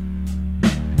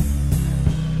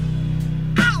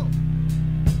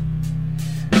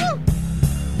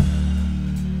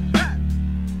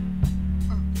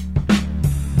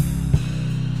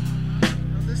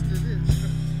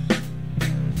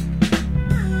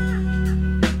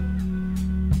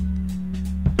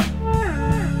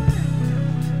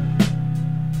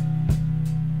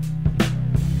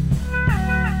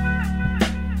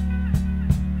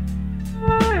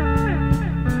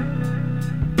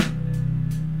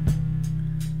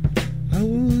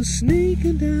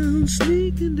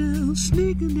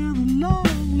 Sneaking down the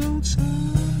long,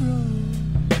 lonesome road.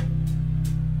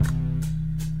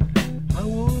 I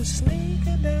was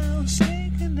sneaking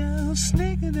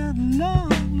down the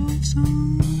long,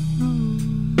 lonesome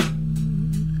road.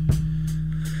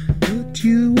 But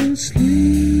you were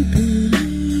sleeping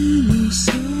in your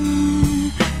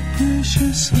soft,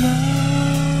 precious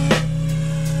light.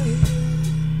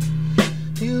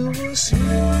 You were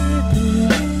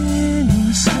sleeping in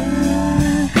your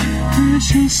soft,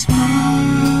 precious smile.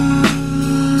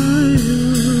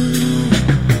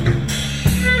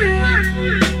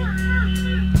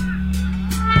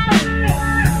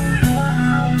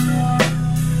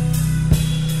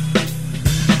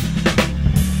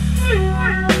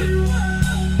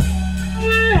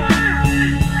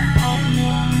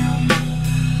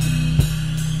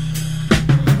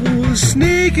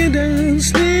 Sneaking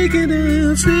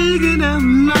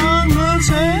down, long,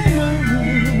 lonesome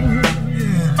road.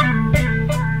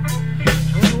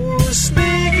 Oh,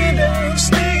 sneaking down,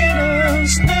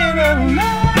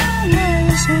 long,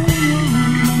 lonesome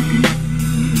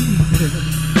road.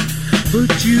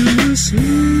 But you were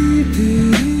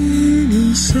sleeping in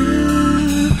your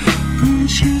soft,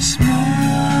 precious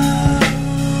smile.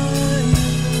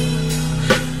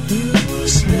 You were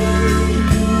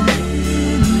sleeping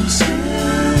in your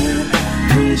soft,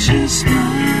 precious smile.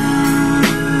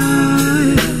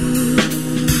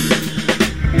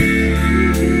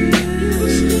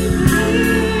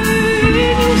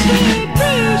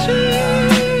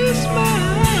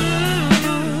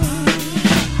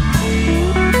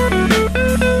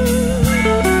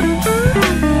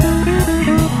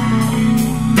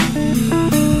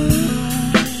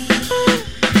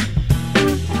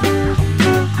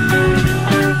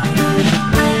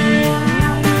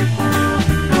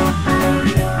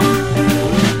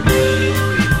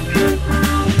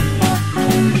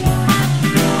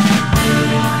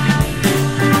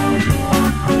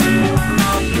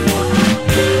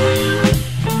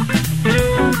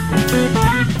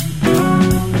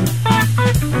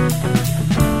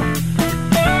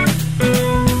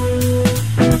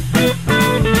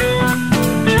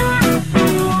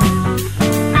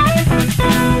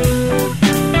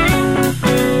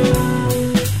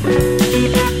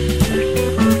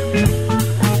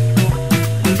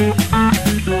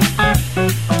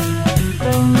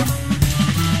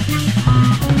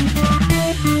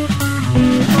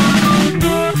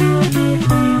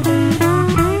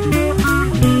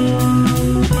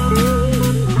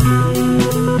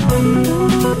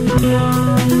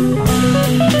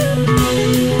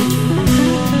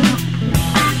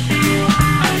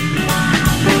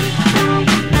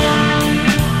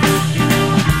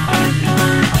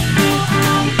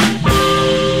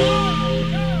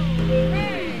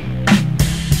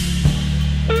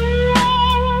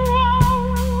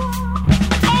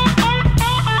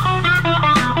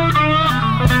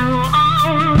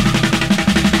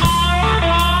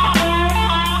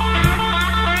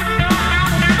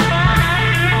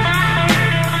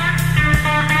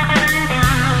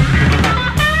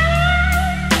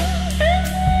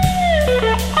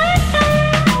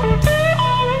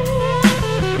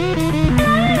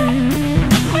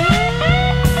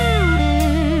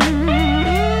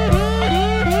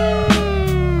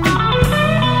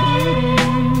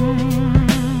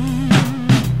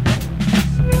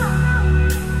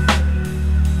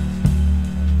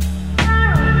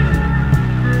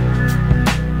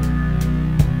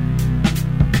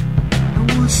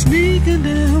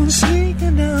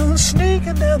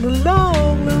 Sneaking down the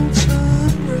long,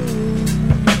 lonesome road.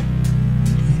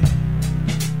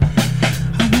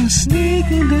 I was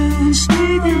sneaking down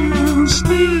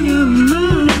the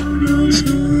long,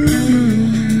 lonesome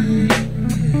road.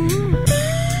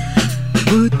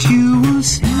 But you were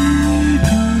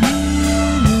sleeping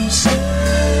in your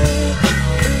soft,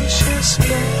 precious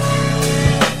light.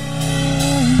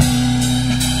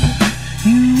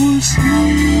 You were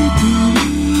sleeping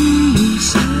in your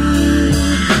soft,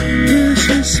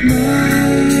 precious smile.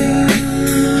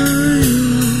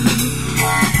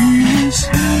 You were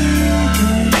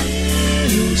sleeping in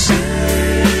your soft.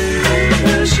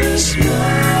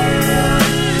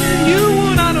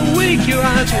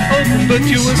 but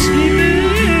you were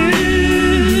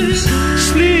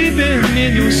sleeping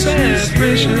in your sad,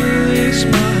 precious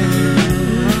smile.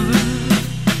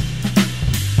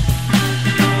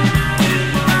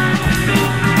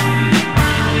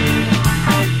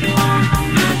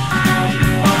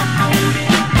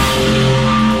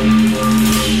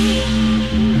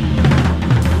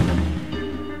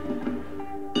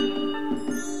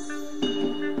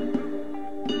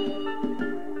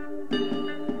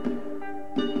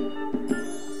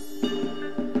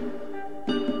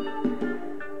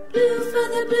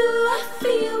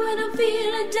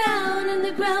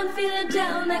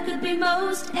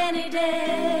 Most any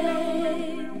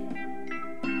day.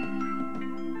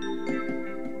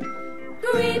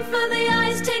 Green for the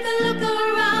eyes, take a look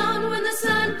around when the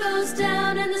sun goes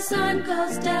down, and the sun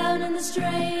goes down in the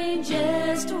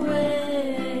strangest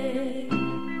way.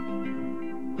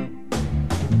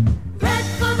 Red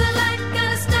for the light,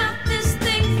 gotta stop this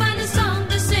thing, find a song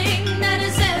to sing, that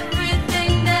is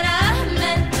everything that I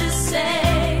meant to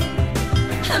say.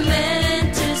 I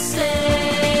meant to say.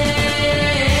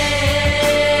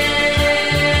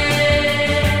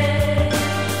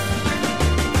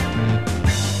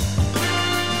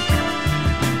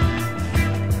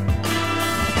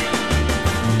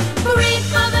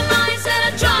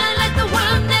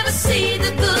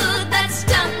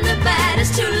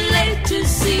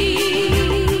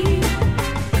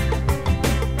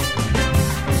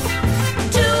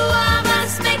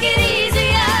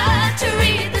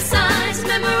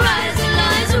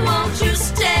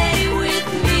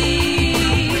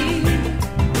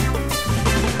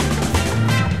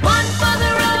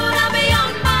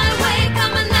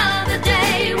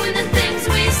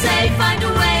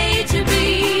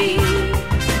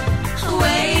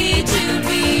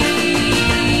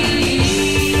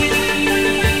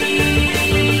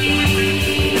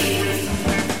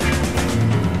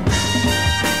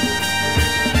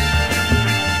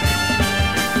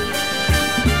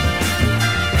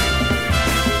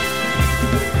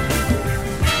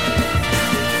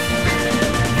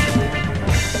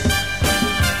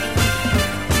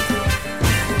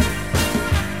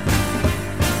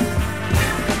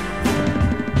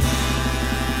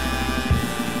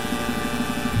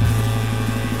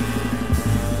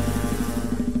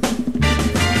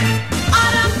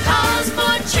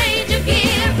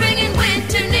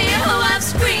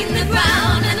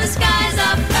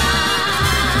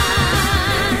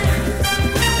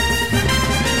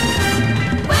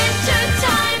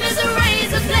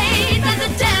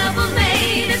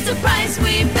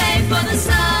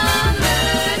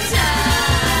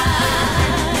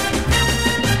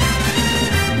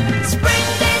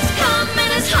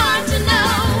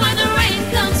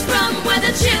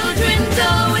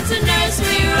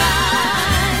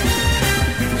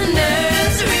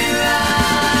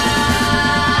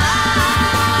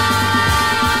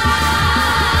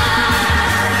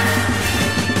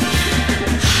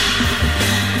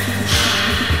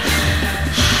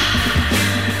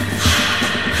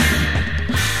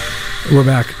 We're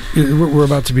back. We're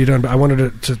about to be done, but I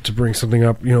wanted to bring something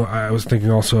up. You know, I was thinking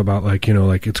also about, like, you know,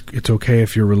 like it's okay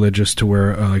if you're religious to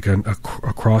wear like a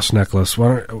cross necklace.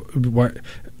 Why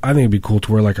I think it'd be cool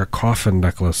to wear like a coffin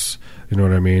necklace. You know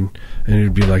what I mean? And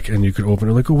it'd be like, and you could open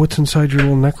it like, oh, what's inside your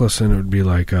little necklace? And it would be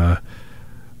like a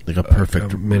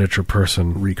perfect miniature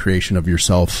person recreation of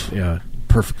yourself. Yeah.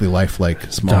 Perfectly lifelike.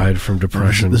 Small. Died from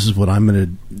depression. This is what I'm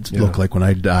going to look like when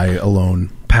I die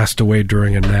alone. Passed away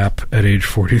during a nap at age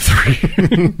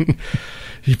 43.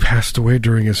 He passed away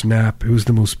during his nap. It was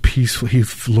the most peaceful. He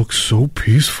looked so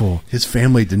peaceful. His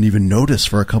family didn't even notice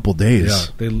for a couple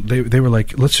days. Yeah, they were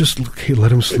like, let's just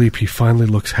let him sleep. He finally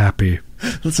looks happy.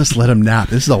 Let's just let him nap.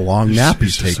 This is a long nap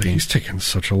he's taking. He's taking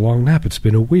such a long nap. It's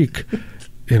been a week,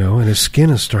 you know, and his skin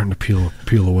is starting to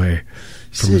peel away.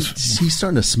 He's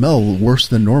starting to smell worse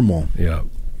than normal. Yeah.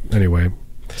 Anyway.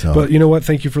 But you know what?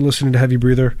 Thank you for listening to Heavy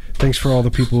Breather. Thanks for all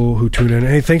the people who tune in.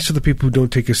 Hey, thanks to the people who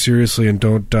don't take us seriously and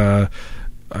don't, I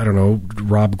don't know,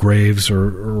 rob graves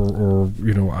or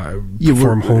you know,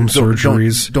 perform home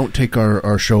surgeries. Don't take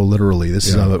our show literally. This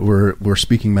is we're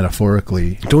speaking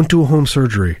metaphorically. Don't do a home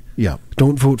surgery. Yeah.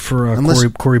 Don't vote for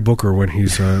Cory Booker when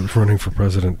he's running for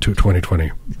president to 2020.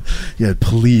 Yeah,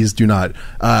 please do not.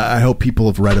 I hope people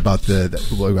have read about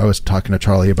I was talking to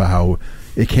Charlie about how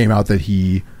it came out that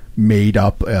he made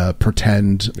up a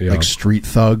pretend like street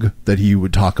thug that he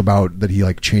would talk about, that he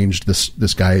like changed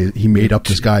this guy. He made up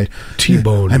this guy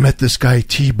T-Bone. I met this guy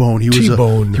T-Bone. He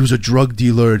was a drug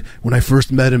dealer. When I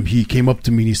first met him, he came up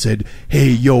to me and he said, "Hey,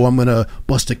 yo, I'm gonna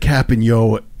bust a cap in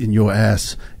your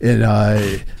ass." And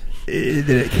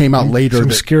it came out later.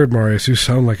 I'm scared, Marius. You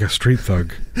sound like a street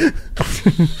thug.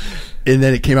 And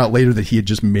then it came out later that he had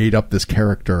just made up this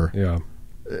character. Yeah.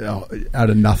 Out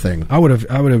of nothing. I would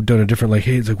have done a different, like,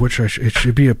 hey, it's like, it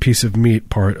should be a piece of meat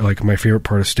part, like my favorite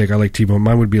part of steak. I like T-bone.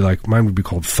 Mine would be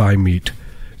called thigh meat.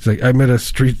 It's like, I met a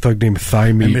street thug named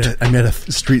Thigh Meat. I met a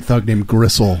street thug named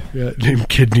Gristle. Yeah, named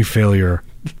Kidney Failure.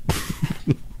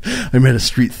 I met a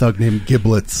street thug named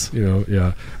Giblets.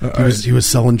 Yeah. He was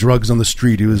selling drugs on the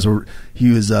street. He was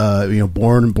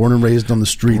born and raised on the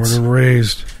streets. Born and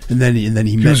raised. And then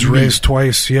he was raised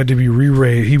twice. He had to be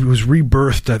re-raised. He was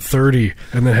rebirthed at 30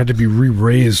 and then had to be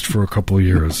re-raised for a couple of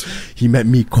years. He met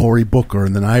me, Cory Booker,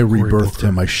 and then I rebirthed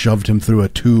him. I shoved him through a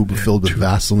tube filled with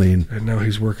Vaseline. And now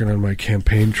he's working on my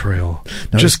campaign trail.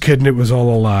 Just kidding. It was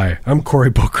all a lie. I'm Cory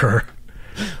Booker.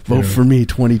 Vote for me,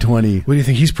 2020. What do you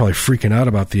think? He's probably freaking out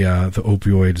about the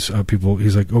opioids. People,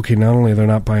 he's like, okay, not only they're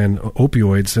not buying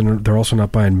opioids, then they're also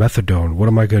not buying methadone. What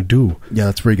am I going to do? Yeah,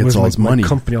 that's where he gets all his money. My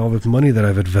company, all this money that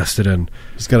I've invested in.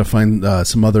 He's got to find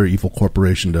some other evil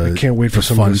corporation to. I can't wait for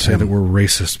someone to say that we're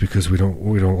racist because we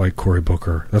don't like Cory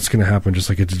Booker. That's going to happen just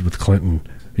like it did with Clinton.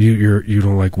 You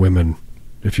don't like women.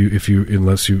 If you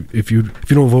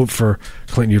don't vote for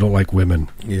Clinton, you don't like women.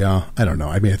 Yeah, I don't know.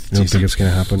 I mean, you don't think it's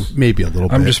going to happen? Maybe a little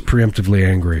bit. I'm just preemptively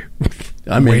angry.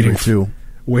 I'm waiting too,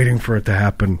 waiting for it to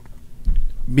happen.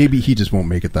 Maybe he just won't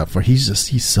make it that far. He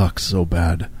sucks so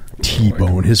bad.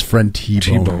 T-Bone, his friend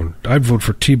T-Bone. I'd vote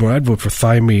for T-Bone. I'd vote for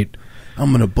Thigh Meat.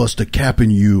 I'm gonna bust a cap in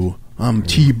you.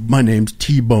 My name's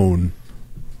T-Bone.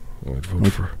 I'd vote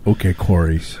for. Okay,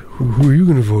 Cory. Who are you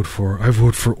going to vote for? I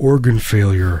vote for organ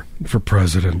failure for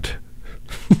president.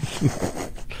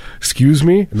 Excuse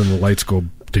me? And then the lights go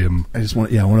dim. I want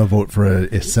to vote for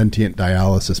a sentient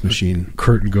dialysis machine.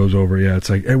 Curtain goes over. Yeah, it's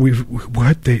like,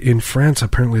 and in France,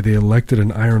 apparently they elected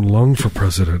an iron lung for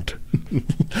president.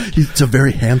 It's a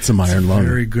very handsome iron lung.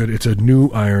 Very good. It's a new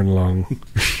iron lung.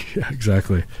 Yeah,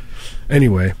 exactly.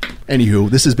 Anywho,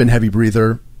 this has been Heavy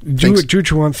Breather. Do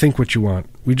what you want, think what you want.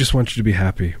 We just want you to be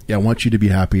happy. Yeah, I want you to be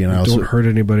happy, and I also don't hurt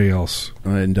anybody else.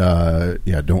 And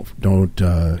don't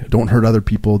hurt other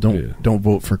people. Don't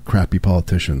vote for crappy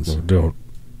politicians. No, don't.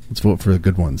 Let's vote for the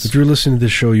good ones. If you're listening to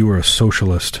this show, you are a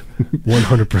socialist,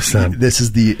 100%. This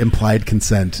is the implied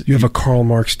consent. You have a Karl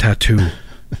Marx tattoo.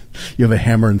 You have a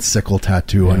hammer and sickle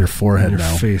tattoo on your forehead, on your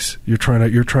now. Face. You're trying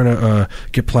to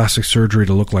get plastic surgery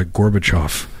to look like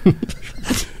Gorbachev.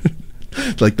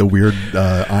 Like the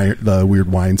weird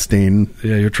wine stain.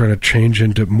 Yeah, you're trying to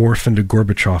morph into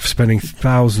Gorbachev, spending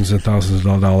thousands and thousands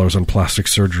of dollars on plastic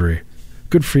surgery.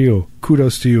 Good for you.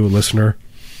 Kudos to you, listener.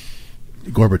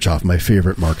 Gorbachev, my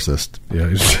favorite Marxist.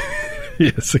 Yeah,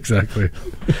 yes, exactly.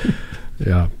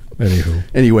 Yeah.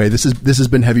 Anyway, this has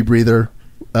been Heavy Breather.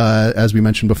 As we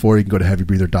mentioned before, you can go to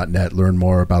heavybreather.net, learn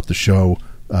more about the show,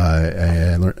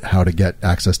 and learn how to get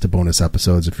access to bonus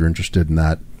episodes if you're interested in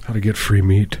that. How to get free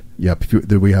meat. Yep.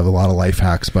 We have a lot of life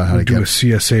hacks about how to do a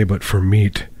CSA, but for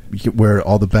meat. Where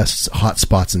all the best hot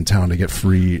spots in town to get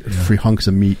free hunks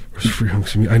of meat. Free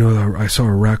hunks of meat. I know. I saw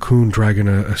a raccoon dragging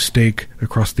a steak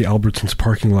across the Albertsons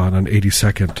parking lot on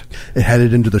 82nd. It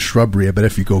headed into the shrubbery. I bet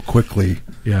if you go quickly.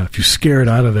 Yeah, if you scare it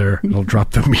out of there, it'll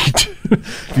drop the meat.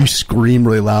 If you scream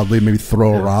really loudly, maybe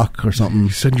throw a rock or something. You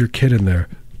send your kid in there.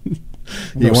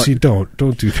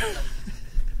 Don't do that.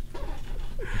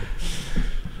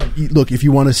 Look, if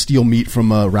you want to steal meat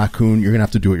from a raccoon, you're gonna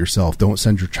have to do it yourself. Don't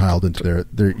send your child into there.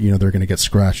 They're gonna get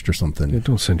scratched or something. Yeah,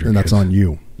 don't send your kids. And that's on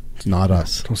you. It's not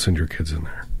us. Don't send your kids in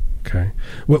there. Okay.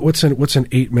 What's an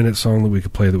 8-minute song that we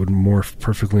could play that would morph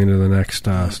perfectly into the next?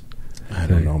 I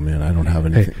don't know, man. I don't have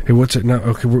anything. Hey, what's it now?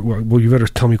 Okay, well, you better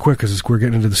tell me quick because we're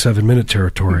getting into the 7-minute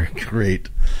territory. Great.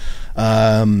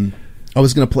 I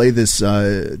was gonna play this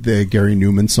the Gary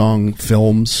Newman song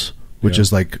 "Films," which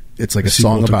is like it's like a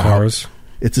song about Cars.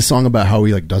 It's a song about how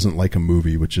he doesn't like a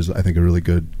movie, which is, I think, a really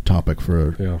good topic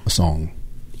for a song.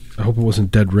 I hope it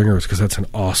wasn't Dead Ringers, because that's an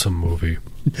awesome movie.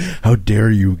 How dare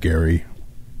you, Gary?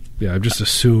 Yeah, I'm just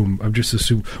assume.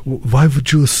 Why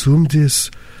would you assume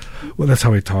this? Well, that's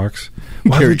how he talks.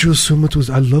 Why would you assume it was?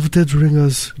 I love Dead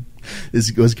Ringers.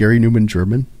 Was Gary Newman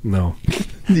German? No.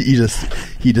 he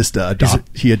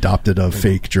adopted a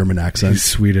fake German accent. He's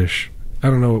Swedish. I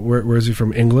don't know. Where is he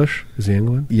from? English? Is he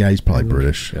England? Yeah, he's probably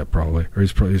British. Yeah, probably. Or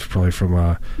he's probably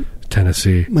from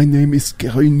Tennessee. My name is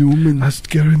Gary Newman. As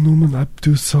Gary Newman,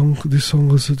 this song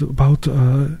is about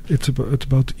it's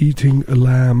about eating a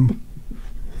lamb.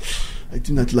 I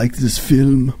do not like this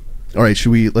film. All right,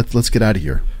 should we let's get out of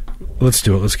here? Let's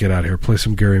do it. Let's get out of here. Play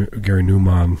some Gary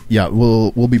Newman. Yeah,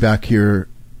 we'll be back here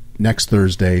next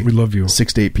Thursday. We love you.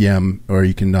 6 to 8 p.m. Or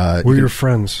you can... we're your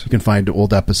friends. You can find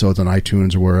old episodes on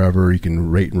iTunes or wherever. You can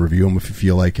rate and review them if you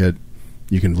feel like it.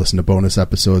 You can listen to bonus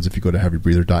episodes if you go to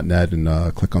heavybreather.net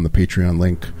and click on the Patreon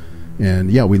link. And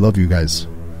yeah, we love you guys.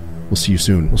 We'll see you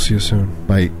soon. We'll see you soon.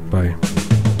 Bye. Bye.